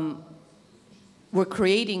 We're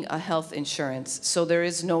creating a health insurance, so there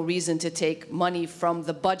is no reason to take money from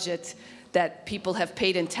the budget that people have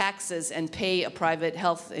paid in taxes and pay a private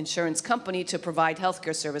health insurance company to provide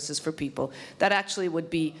healthcare services for people. That actually would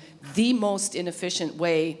be the most inefficient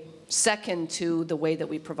way, second to the way that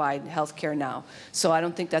we provide healthcare now. So I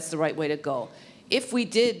don't think that's the right way to go. If we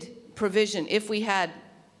did provision, if we had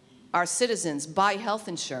our citizens buy health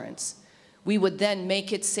insurance, we would then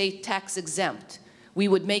make it, say, tax exempt. We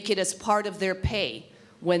would make it as part of their pay,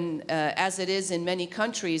 when, as it is in many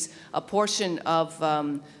countries, a portion of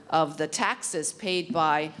the taxes paid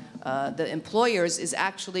by the employers is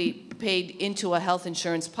actually paid into a health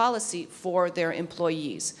insurance policy for their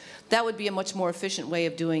employees. That would be a much more efficient way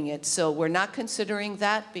of doing it. So we're not considering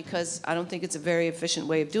that because I don't think it's a very efficient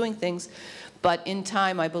way of doing things. But in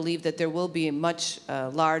time, I believe that there will be a much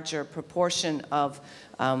larger proportion of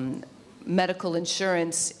medical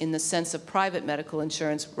insurance in the sense of private medical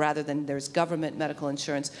insurance rather than there's government medical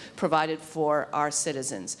insurance provided for our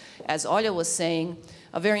citizens. As Olga was saying,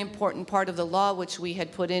 a very important part of the law which we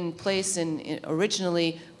had put in place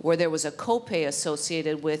originally, where there was a copay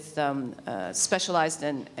associated with specialized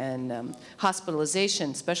and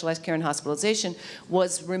hospitalization, specialized care and hospitalization,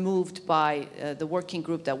 was removed by the working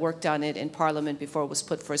group that worked on it in Parliament before it was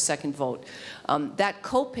put for a second vote. That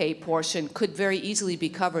copay portion could very easily be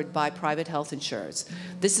covered by private health insurers.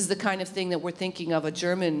 This is the kind of thing that we're thinking of, a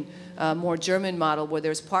German, more German model, where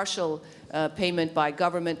there's partial payment by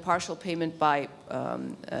government, partial payment by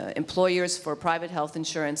employers for private health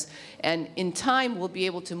insurance. And in time, we'll be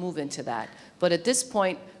able to move into that. But at this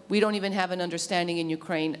point, we don't even have an understanding in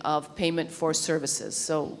Ukraine of payment for services.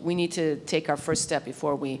 So we need to take our first step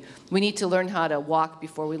before we need to learn how to walk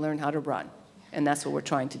before we learn how to run. And that's what we're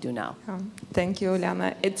trying to do now. Thank you,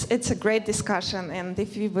 Olena. It's a great discussion, and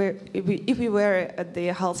if we were at the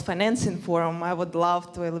Health Financing Forum, I would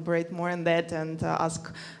love to elaborate more on that and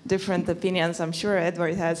ask different opinions. I'm sure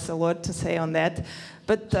Edward has a lot to say on that.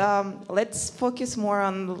 But let's focus more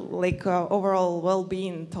on overall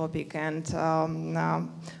well-being topic and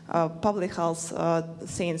public health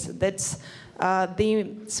things. That's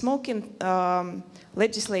the smoking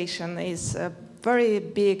legislation is very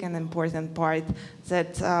big and important part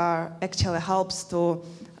that actually helps to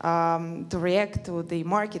react to the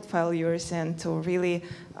market failures and to really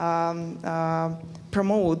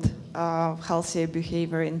promote healthier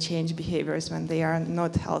behavior and change behaviors when they are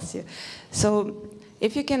not healthy. So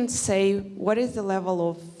if you can say, what is the level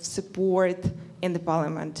of support in the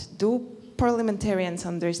parliament? Do parliamentarians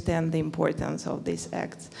understand the importance of these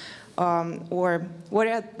acts? Or what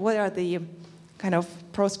are the kind of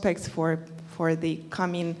prospects for the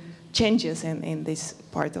coming changes in this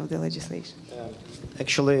part of the legislation?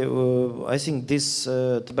 Actually, I think this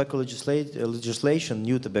tobacco legislation,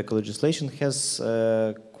 new tobacco legislation, has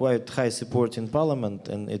quite high support in Parliament,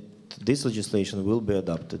 and this legislation will be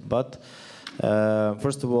adopted. But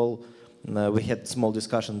first of all, we had small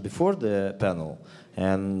discussion before the panel,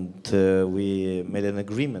 and we made an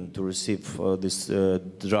agreement to receive this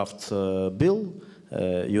draft bill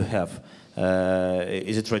you have.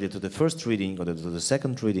 Is it ready to the first reading or to the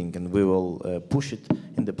second reading? And we will push it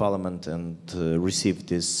in the parliament and receive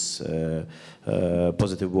these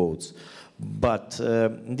positive votes. But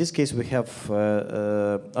in this case, we have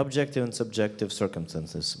objective and subjective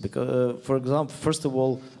circumstances. Because, for example, first of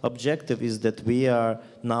all, objective is that we are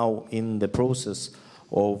now in the process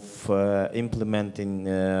of implementing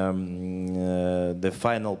the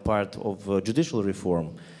final part of judicial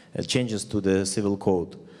reform, changes to the civil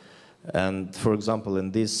code. And for example, in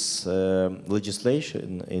this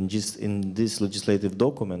legislation, in this legislative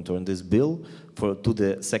document or in this bill to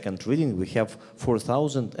the second reading, we have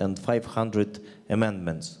 4,500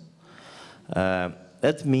 amendments.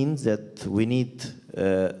 That means that we need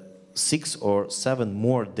 6 or 7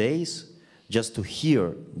 more days just to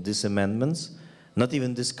hear these amendments, not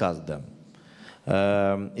even discuss them.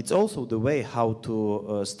 It's also the way how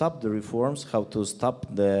to stop the reforms, how to stop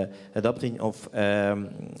the adopting of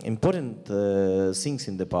important things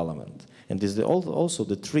in the parliament. And this is also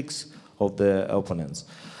the tricks of the opponents.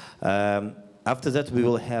 After that, we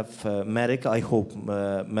will have medical, I hope,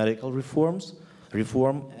 medical reform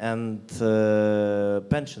and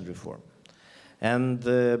pension reform. And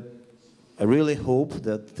I really hope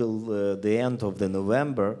that till the end of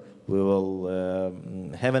November, we will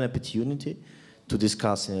have an opportunity to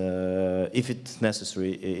discuss if it's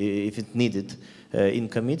necessary, if it's needed in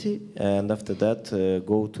committee, and after that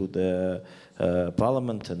go to the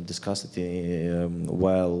parliament and discuss it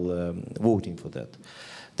while voting for that.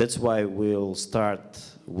 That's why we'll start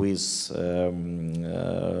with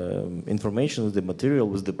information, with the material,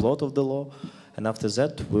 with the plot of the law, and after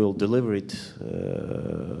that we'll deliver it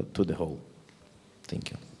to the whole.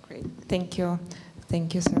 Thank you. Great, thank you.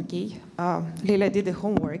 Thank you, Sergii. Lila did the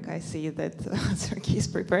homework. I see that Sergii is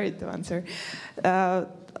prepared to answer.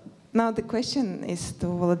 Now the question is to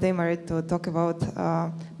Volodymyr to talk about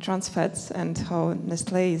trans fats and how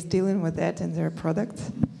Nestlé is dealing with that in their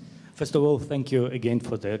products. First of all, thank you again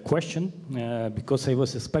for the question, because I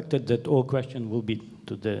was expected that all questions will be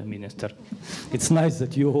to the minister. It's nice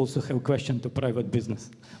that you also have a question to private business.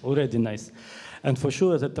 Already nice. And for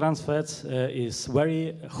sure, the trans fats is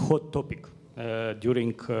very hot topic.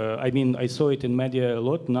 During, I mean, I saw it in media a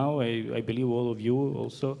lot now. I believe all of you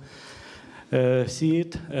also see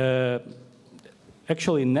it.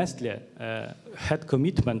 Actually, Nestlé had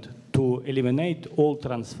commitment to eliminate all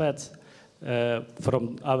trans fats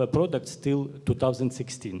from our products till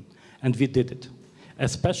 2016, and we did it.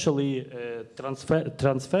 Especially trans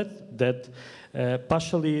fat that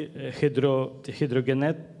partially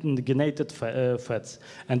hydrogenated fats,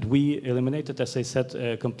 and we eliminated, as I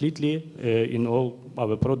said, completely in all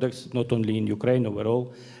our products, not only in Ukraine,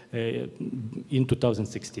 overall, in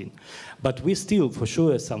 2016. But we still, for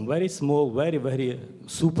sure, some very small, very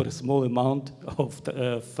super small amount of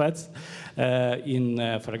fats in,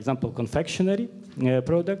 for example, confectionery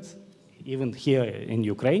products, even here in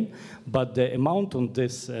Ukraine, but the amount on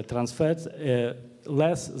this trans fats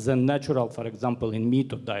less than natural, for example, in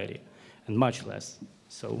meat or dairy, and much less.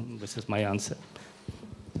 So this is my answer.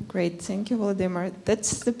 Great, thank you, Volodymyr.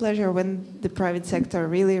 That's the pleasure when the private sector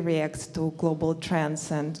really reacts to global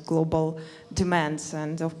trends and global demands.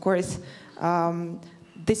 And of course,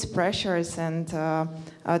 these pressures and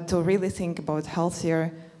to really think about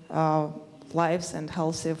healthier lives and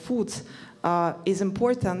healthier foods is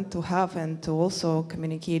important to have and to also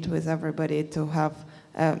communicate with everybody to have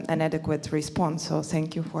an adequate response. So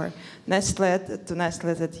thank you for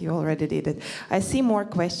Nestlé, that you already did it. I see more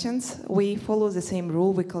questions. We follow the same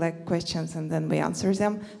rule. We collect questions and then we answer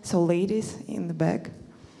them. So ladies in the back.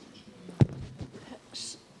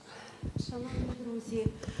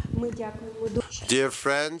 Dear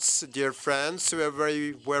friends,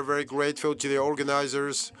 we're very grateful to the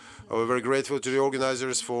organizers We're very grateful to the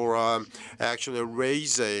organizers for actually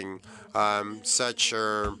raising such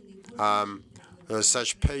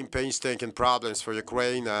painstaking problems for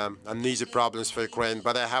Ukraine, uneasy problems for Ukraine.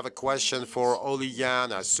 But I have a question for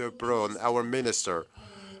Olena Suprun, our Minister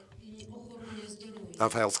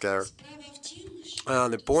of Healthcare.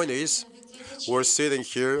 And the point is, we're sitting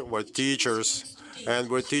here, we're teachers, and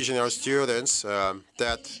we're teaching our students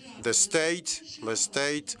that the state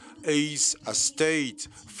is a state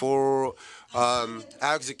for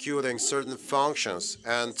executing certain functions,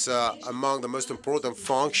 and among the most important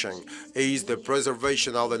function is the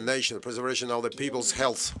preservation of the nation, the preservation of the people's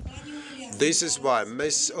health. This is why,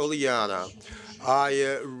 Ms. Olena,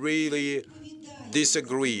 I really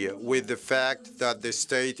disagree with the fact that the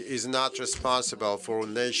state is not responsible for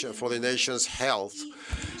the nation's health.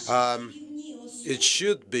 It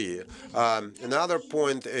should be. Another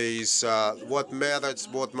point is what methods,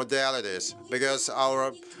 what modalities, because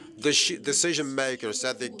our decision makers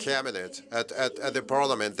at the cabinet, at the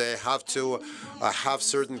parliament, they have to have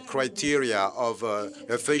certain criteria of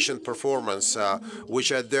efficient performance,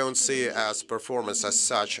 which I don't see as performance as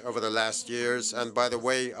such over the last years. And by the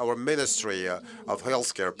way, our Ministry of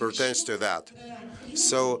Healthcare pertains to that.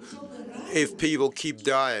 So if people keep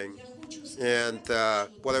dying, and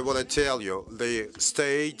what I want to tell you, the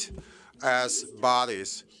state as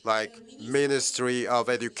bodies like Ministry of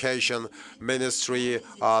Education, Ministry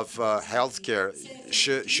of Healthcare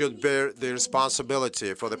should bear the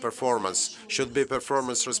responsibility for the performance, should be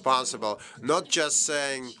performance responsible, not just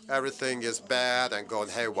saying everything is bad and going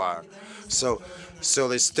haywire. So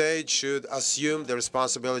the state should assume the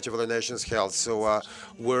responsibility for the nation's health. So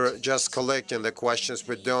we're just collecting the questions.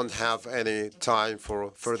 We don't have any time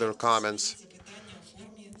for further comments.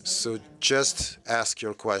 So just ask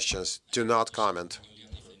your questions. Do not comment.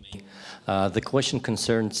 The question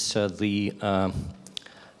concerns the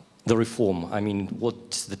reform. I mean,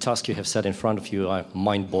 what the task you have set in front of you are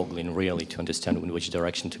mind-boggling, really, to understand in which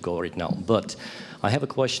direction to go right now. But I have a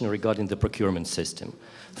question regarding the procurement system.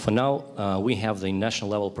 For now, we have the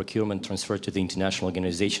national-level procurement transferred to the international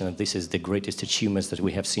organization, and this is the greatest achievements that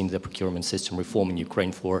we have seen in the procurement system reform in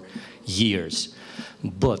Ukraine for years.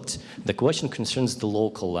 But the question concerns the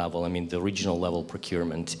local level, I mean the regional level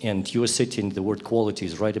procurement, and you are sitting, the word quality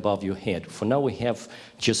is right above your head. For now we have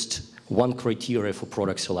just one criteria for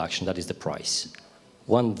product selection, that is the price.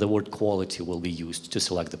 The word quality will be used to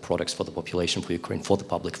select the products for the population for Ukraine, for the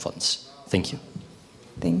public funds. Thank you.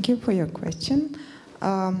 Thank you for your question.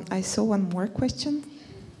 I saw one more question.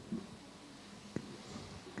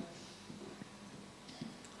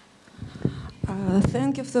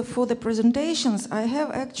 Thank you for the presentations. I have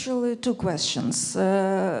actually two questions.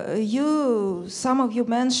 Some of you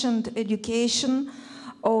mentioned education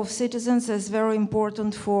of citizens as very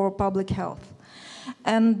important for public health.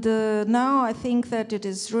 And now I think that it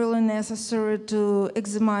is really necessary to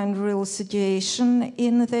examine real situation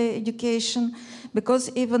in the education, because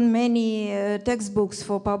even many textbooks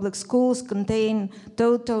for public schools contain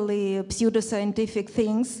totally pseudoscientific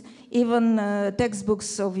things, even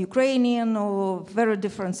textbooks of Ukrainian or very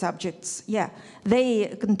different subjects. Yeah,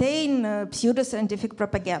 they contain pseudoscientific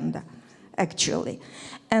propaganda, actually.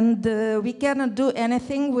 And we cannot do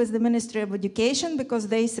anything with the Ministry of Education because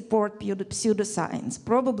they support pseudoscience.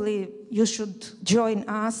 Probably you should join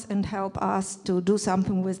us and help us to do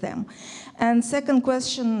something with them. And second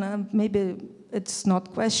question, maybe it's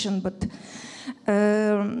not question, but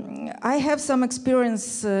I have some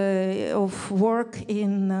experience of work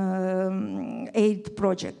in aid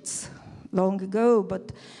projects long ago,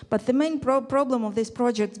 but the main problem of these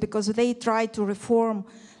projects, because they try to reform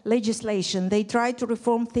legislation, they try to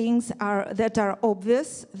reform things that are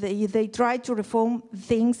obvious, they try to reform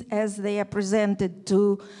things as they are presented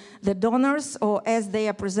to the donors or as they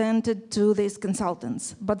are presented to these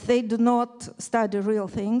consultants. But they do not study real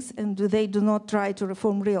things and they do not try to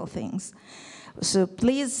reform real things. So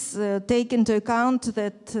please take into account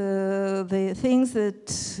that the things that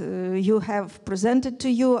you have presented to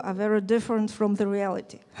you are very different from the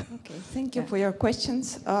reality. Okay, thank you for your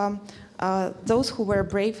questions. Those who were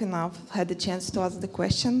brave enough had the chance to ask the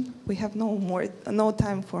question. We have no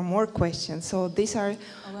time for more questions. So these are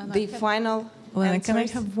the final answers. Can I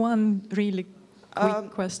have one really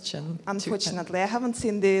quick question? Unfortunately, I haven't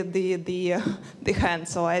seen the hand,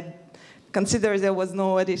 so I consider there was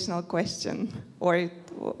no additional question.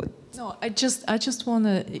 No, I just want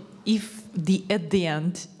to, if at the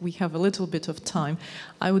end we have a little bit of time,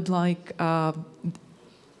 I would like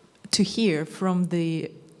to hear from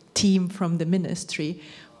the team from the ministry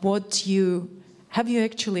what you have you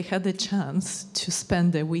actually had a chance to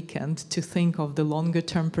spend a weekend to think of the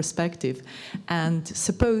longer-term perspective? And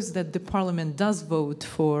suppose that the parliament does vote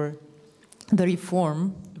for the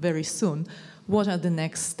reform very soon, what are the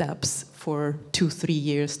next steps for 2-3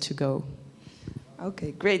 years to go?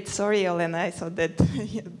 Okay, great. Sorry, Olena, I thought that,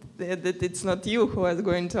 that it's not you who is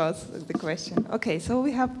going to ask the question. Okay, so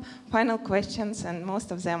we have final questions, and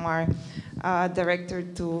most of them are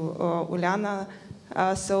directed to Ulana.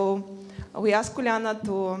 So we ask Ulana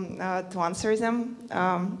to answer them,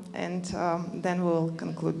 and then we'll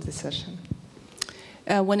conclude the session.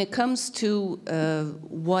 When it comes to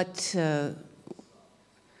what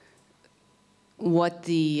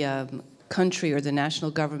the country or the national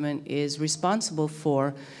government is responsible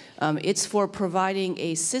for, it's for providing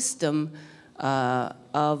a system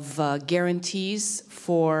of guarantees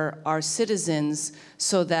for our citizens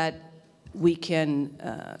so that we can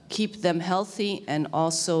keep them healthy and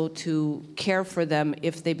also to care for them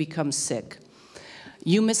if they become sick.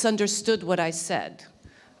 You misunderstood what I said.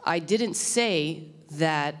 I didn't say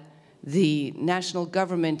that the national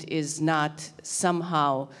government is not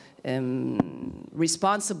somehow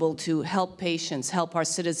responsible to help patients, help our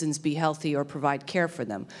citizens be healthy or provide care for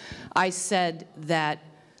them. I said that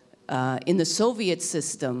in the Soviet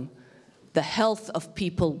system, the health of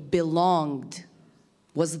people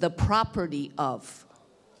was the property of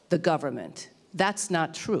the government. That's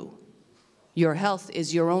not true. Your health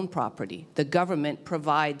is your own property. The government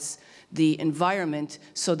provides the environment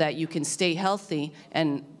so that you can stay healthy,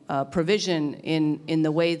 and provision in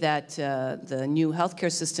the way that the new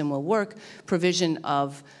healthcare system will work, provision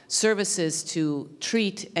of services to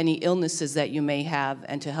treat any illnesses that you may have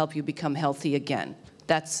and to help you become healthy again.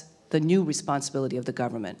 That's the new responsibility of the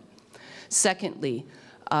government. Secondly,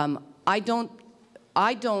 I don't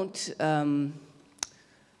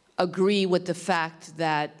agree with the fact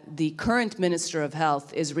that the current Minister of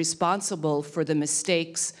Health is responsible for the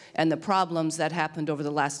mistakes and the problems that happened over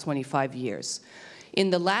the last 25 years. In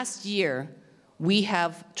the last year, we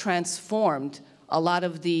have transformed a lot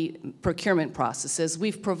of the procurement processes.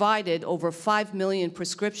 We've provided over 5 million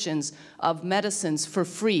prescriptions of medicines for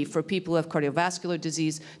free for people who have cardiovascular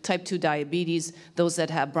disease, type 2 diabetes, those that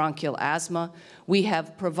have bronchial asthma. We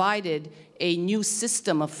have provided a new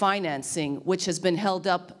system of financing which has been held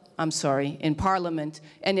up, in Parliament,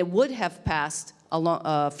 and it would have passed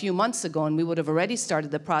a few months ago, and we would have already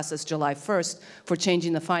started the process July 1st for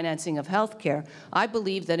changing the financing of healthcare. I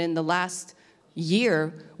believe that in the last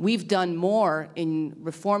year, we've done more in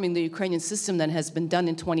reforming the Ukrainian system than has been done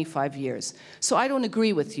in 25 years. So I don't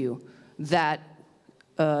agree with you that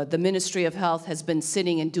the Ministry of Health has been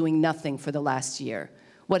sitting and doing nothing for the last year.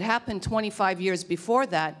 What happened 25 years before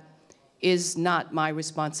that is not my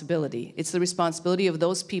responsibility. It's the responsibility of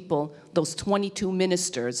those people, those 22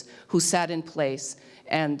 ministers who sat in place,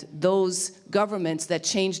 and those governments that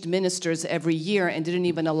changed ministers every year and didn't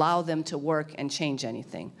even allow them to work and change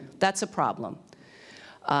anything. That's a problem.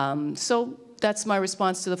 So that's my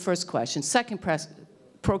response to the first question. Second,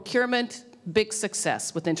 procurement, big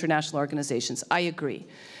success with international organizations. I agree.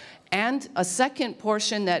 And a second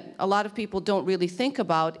portion that a lot of people don't really think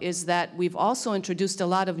about is that we've also introduced a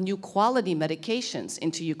lot of new quality medications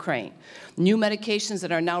into Ukraine. New medications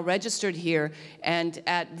that are now registered here and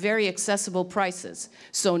at very accessible prices.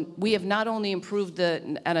 So we have not only improved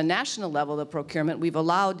at a national level the procurement, we've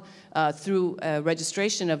allowed through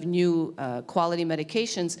registration of new quality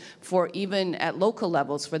medications for even at local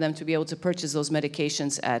levels for them to be able to purchase those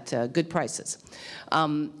medications at good prices.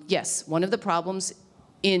 Yes, one of the problems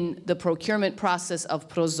in the procurement process of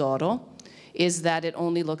ProZorro is that it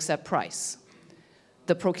only looks at price.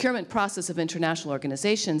 The procurement process of international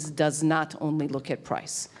organizations does not only look at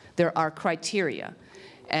price. There are criteria,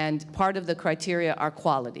 and part of the criteria are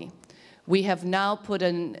quality. We have now put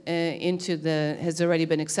has already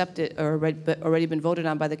been accepted or already been voted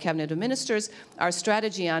on by the Cabinet of Ministers, our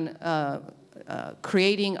strategy on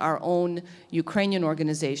creating our own Ukrainian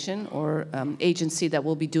organization or agency that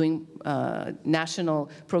will be doing national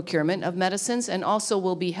procurement of medicines, and also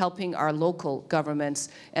will be helping our local governments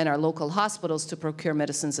and our local hospitals to procure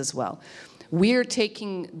medicines as well. We're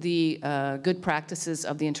taking the good practices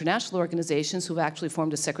of the international organizations who've actually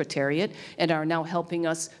formed a secretariat and are now helping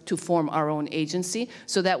us to form our own agency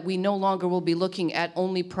so that we no longer will be looking at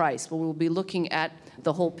only price, but we'll be looking at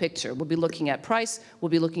the whole picture. We'll be looking at price, we'll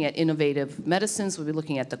be looking at innovative medicines, we'll be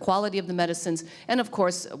looking at the quality of the medicines, and of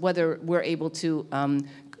course, whether we're able to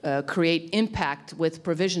create impact with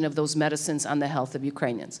provision of those medicines on the health of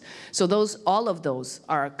Ukrainians. So all of those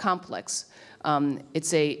are complex.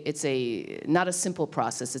 It's not a simple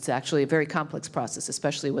process. It's actually a very complex process,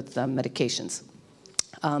 especially with medications.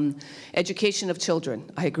 Education of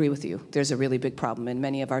children, I agree with you. There's a really big problem in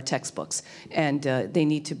many of our textbooks, and they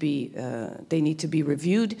need to be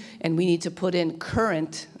reviewed, and we need to put in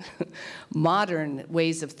current, modern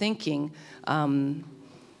ways of thinking.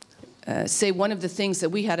 Say one of the things that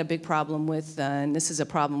we had a big problem with, and this is a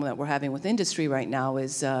problem that we're having with industry right now,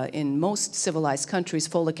 is in most civilized countries,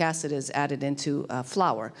 folic acid is added into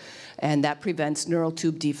flour, and that prevents neural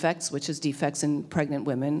tube defects, which is defects in pregnant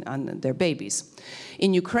women on their babies.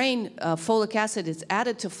 In Ukraine, folic acid is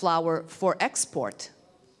added to flour for export,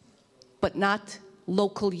 but not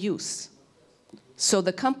local use. So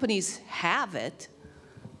the companies have it,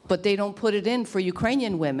 but they don't put it in for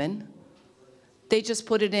Ukrainian women. They just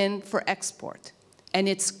put it in for export. And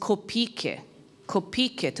it's kopike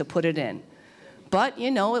to put it in. But,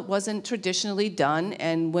 you know, it wasn't traditionally done.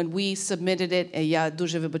 And when we submitted it,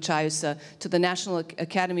 to the National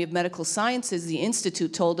Academy of Medical Sciences, the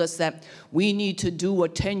Institute told us that we need to do a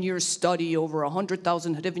 10-year study over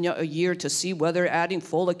 100,000 hryvnia a year to see whether adding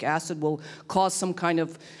folic acid will cause some kind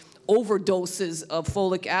of overdoses of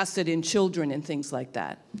folic acid in children and things like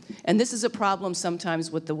that. And this is a problem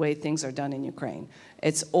sometimes with the way things are done in Ukraine.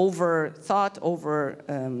 It's overthought,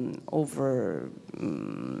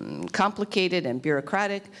 complicated and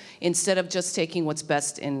bureaucratic, instead of just taking what's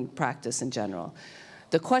best in practice in general.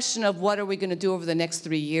 The question of what are we going to do over the next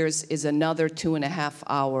 3 years is another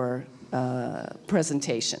 2.5-hour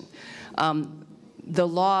presentation. The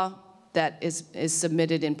law that is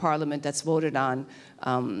submitted in Parliament, that's voted on,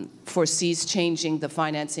 foresees changing the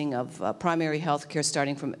financing of primary health care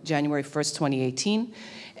starting from January 1st, 2018.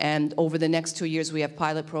 And over the next 2 years, we have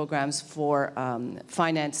pilot programs for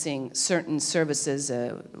financing certain services,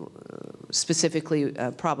 specifically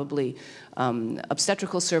probably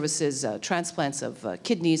obstetrical services, transplants of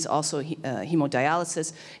kidneys, also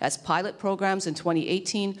hemodialysis, as pilot programs in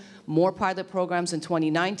 2018, more pilot programs in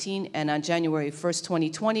 2019, and on January 1st,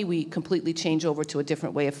 2020, we completely change over to a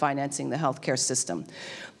different way of financing the healthcare system.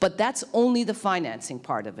 But that's only the financing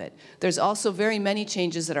part of it. There's also very many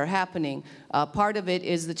changes that are happening. Part of it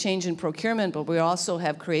is the change in procurement, but we also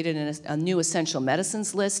have created a new essential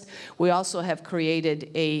medicines list. We also have created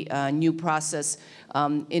a new process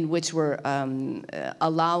in which we're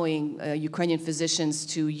allowing Ukrainian physicians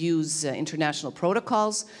to use international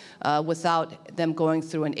protocols without them going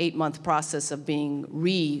through an 8-month process of being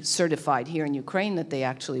recertified here in Ukraine that they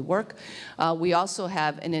actually work. We also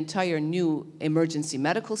have an entire new emergency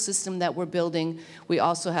medical system that we're building. We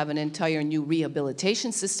also have an entire new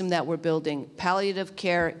rehabilitation system that we're building. Palliative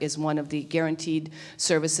care is one of the guaranteed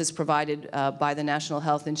services provided by the National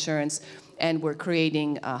Health Insurance. And we're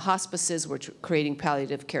creating hospices, we're creating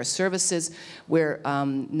palliative care services. We're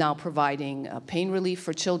now providing pain relief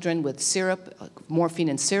for children with syrup, morphine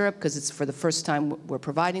and syrup, because it's for the first time we're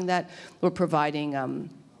providing that. We're providing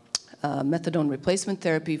methadone replacement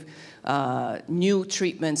therapy, new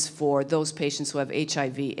treatments for those patients who have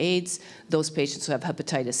HIV/AIDS, those patients who have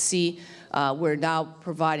hepatitis C. We're now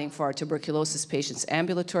providing for our tuberculosis patients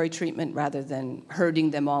ambulatory treatment rather than herding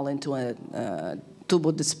them all into a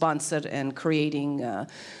tubo dispenser and creating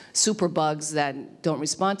superbugs that don't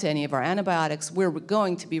respond to any of our antibiotics. We're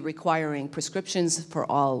going to be requiring prescriptions for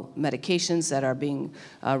all medications that are being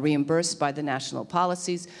reimbursed by the national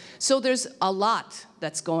policies. So there's a lot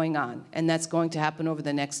that's going on, and that's going to happen over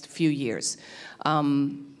the next few years.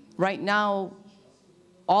 Right now,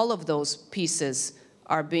 all of those pieces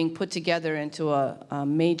are being put together into a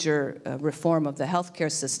major reform of the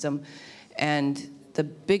healthcare system, and the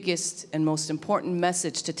biggest and most important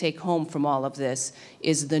message to take home from all of this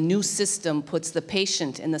is the new system puts the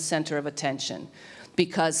patient in the center of attention,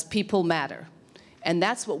 because people matter. And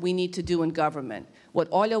that's what we need to do in government. What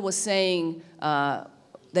Olga was saying,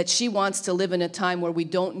 that she wants to live in a time where we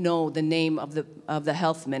don't know the name of the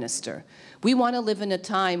health minister. We want to live in a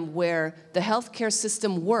time where the healthcare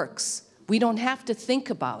system works. We don't have to think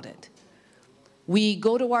about it. We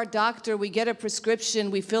go to our doctor, we get a prescription,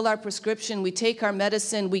 we fill our prescription, we take our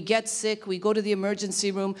medicine, we get sick, we go to the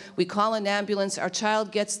emergency room, we call an ambulance, our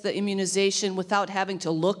child gets the immunization without having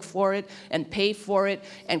to look for it and pay for it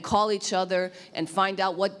and call each other and find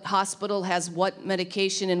out what hospital has what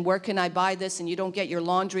medication and where can I buy this, and you don't get your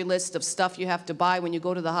laundry list of stuff you have to buy when you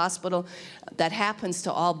go to the hospital. That happens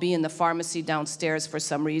to all be in the pharmacy downstairs for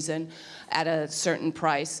some reason at a certain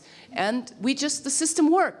price. And the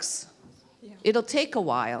system works. It'll take a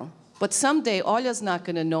while, but someday Olga's not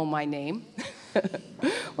going to know my name.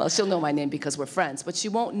 Well, she'll know my name because we're friends, but she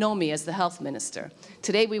won't know me as the health minister.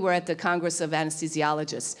 Today we were at the Congress of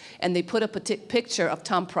Anesthesiologists, and they put up a picture of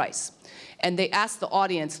Tom Price. And they asked the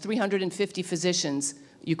audience, 350 physicians,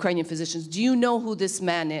 Ukrainian physicians, do you know who this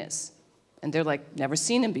man is? And they're like, never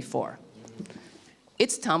seen him before.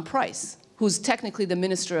 It's Tom Price, who's technically the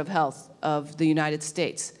Minister of Health of the United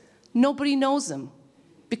States. Nobody knows him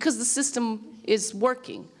because the system is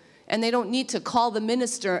working. And they don't need to call the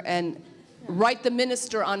minister and write the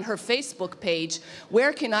minister on her Facebook page,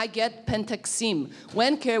 where can I get Pentaxim?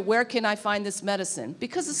 Where can I find this medicine?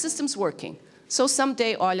 Because the system's working. So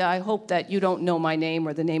someday, Olga, I hope that you don't know my name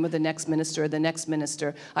or the name of the next minister or the next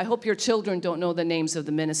minister. I hope your children don't know the names of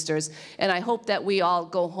the ministers. And I hope that we all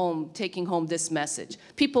go home taking home this message.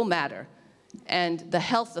 People matter. And the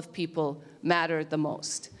health of people matter the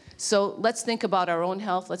most. So let's think about our own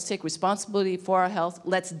health. Let's take responsibility for our health.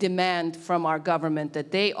 Let's demand from our government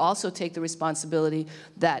that they also take the responsibility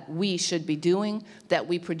that we should be doing, that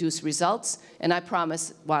we produce results. And I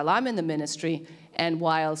promise, while I'm in the ministry, and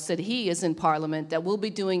while Sergii is in Parliament, that we'll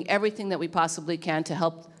be doing everything that we possibly can to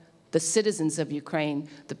help the citizens of Ukraine,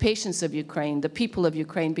 the patients of Ukraine, the people of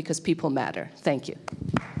Ukraine, because people matter. Thank you.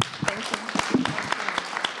 Thank you.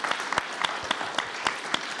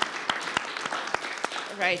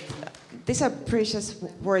 Right. These are precious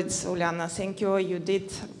words, Olena. Thank you. You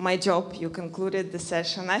did my job. You concluded the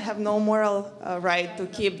session. I have no moral right to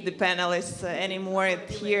keep the panelists anymore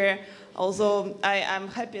here. Although I'm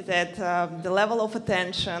happy that the level of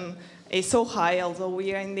attention is so high, although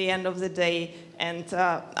we are in the end of the day. And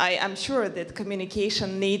I'm sure that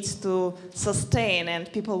communication needs to sustain,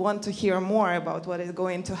 and people want to hear more about what is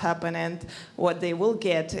going to happen and what they will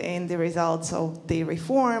get in the results of the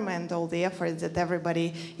reform and all the efforts that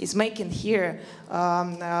everybody is making here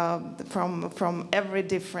from every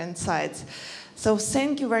different sides. So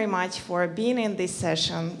thank you very much for being in this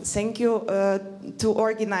session. Thank you to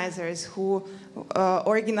organizers who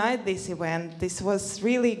organized this event. This was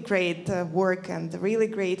really great work and a really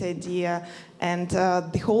great idea. And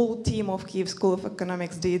the whole team of Kyiv School of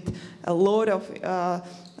Economics did a lot of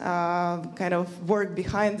kind of work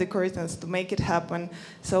behind the curtains to make it happen.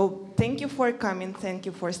 So thank you for coming. Thank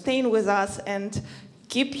you for staying with us. And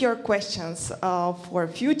keep your questions for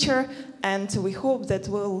future. And we hope that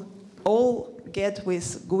we'll all get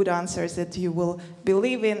with good answers that you will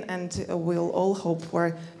believe in, and we'll all hope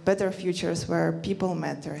for better futures where people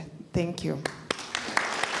matter. Thank you.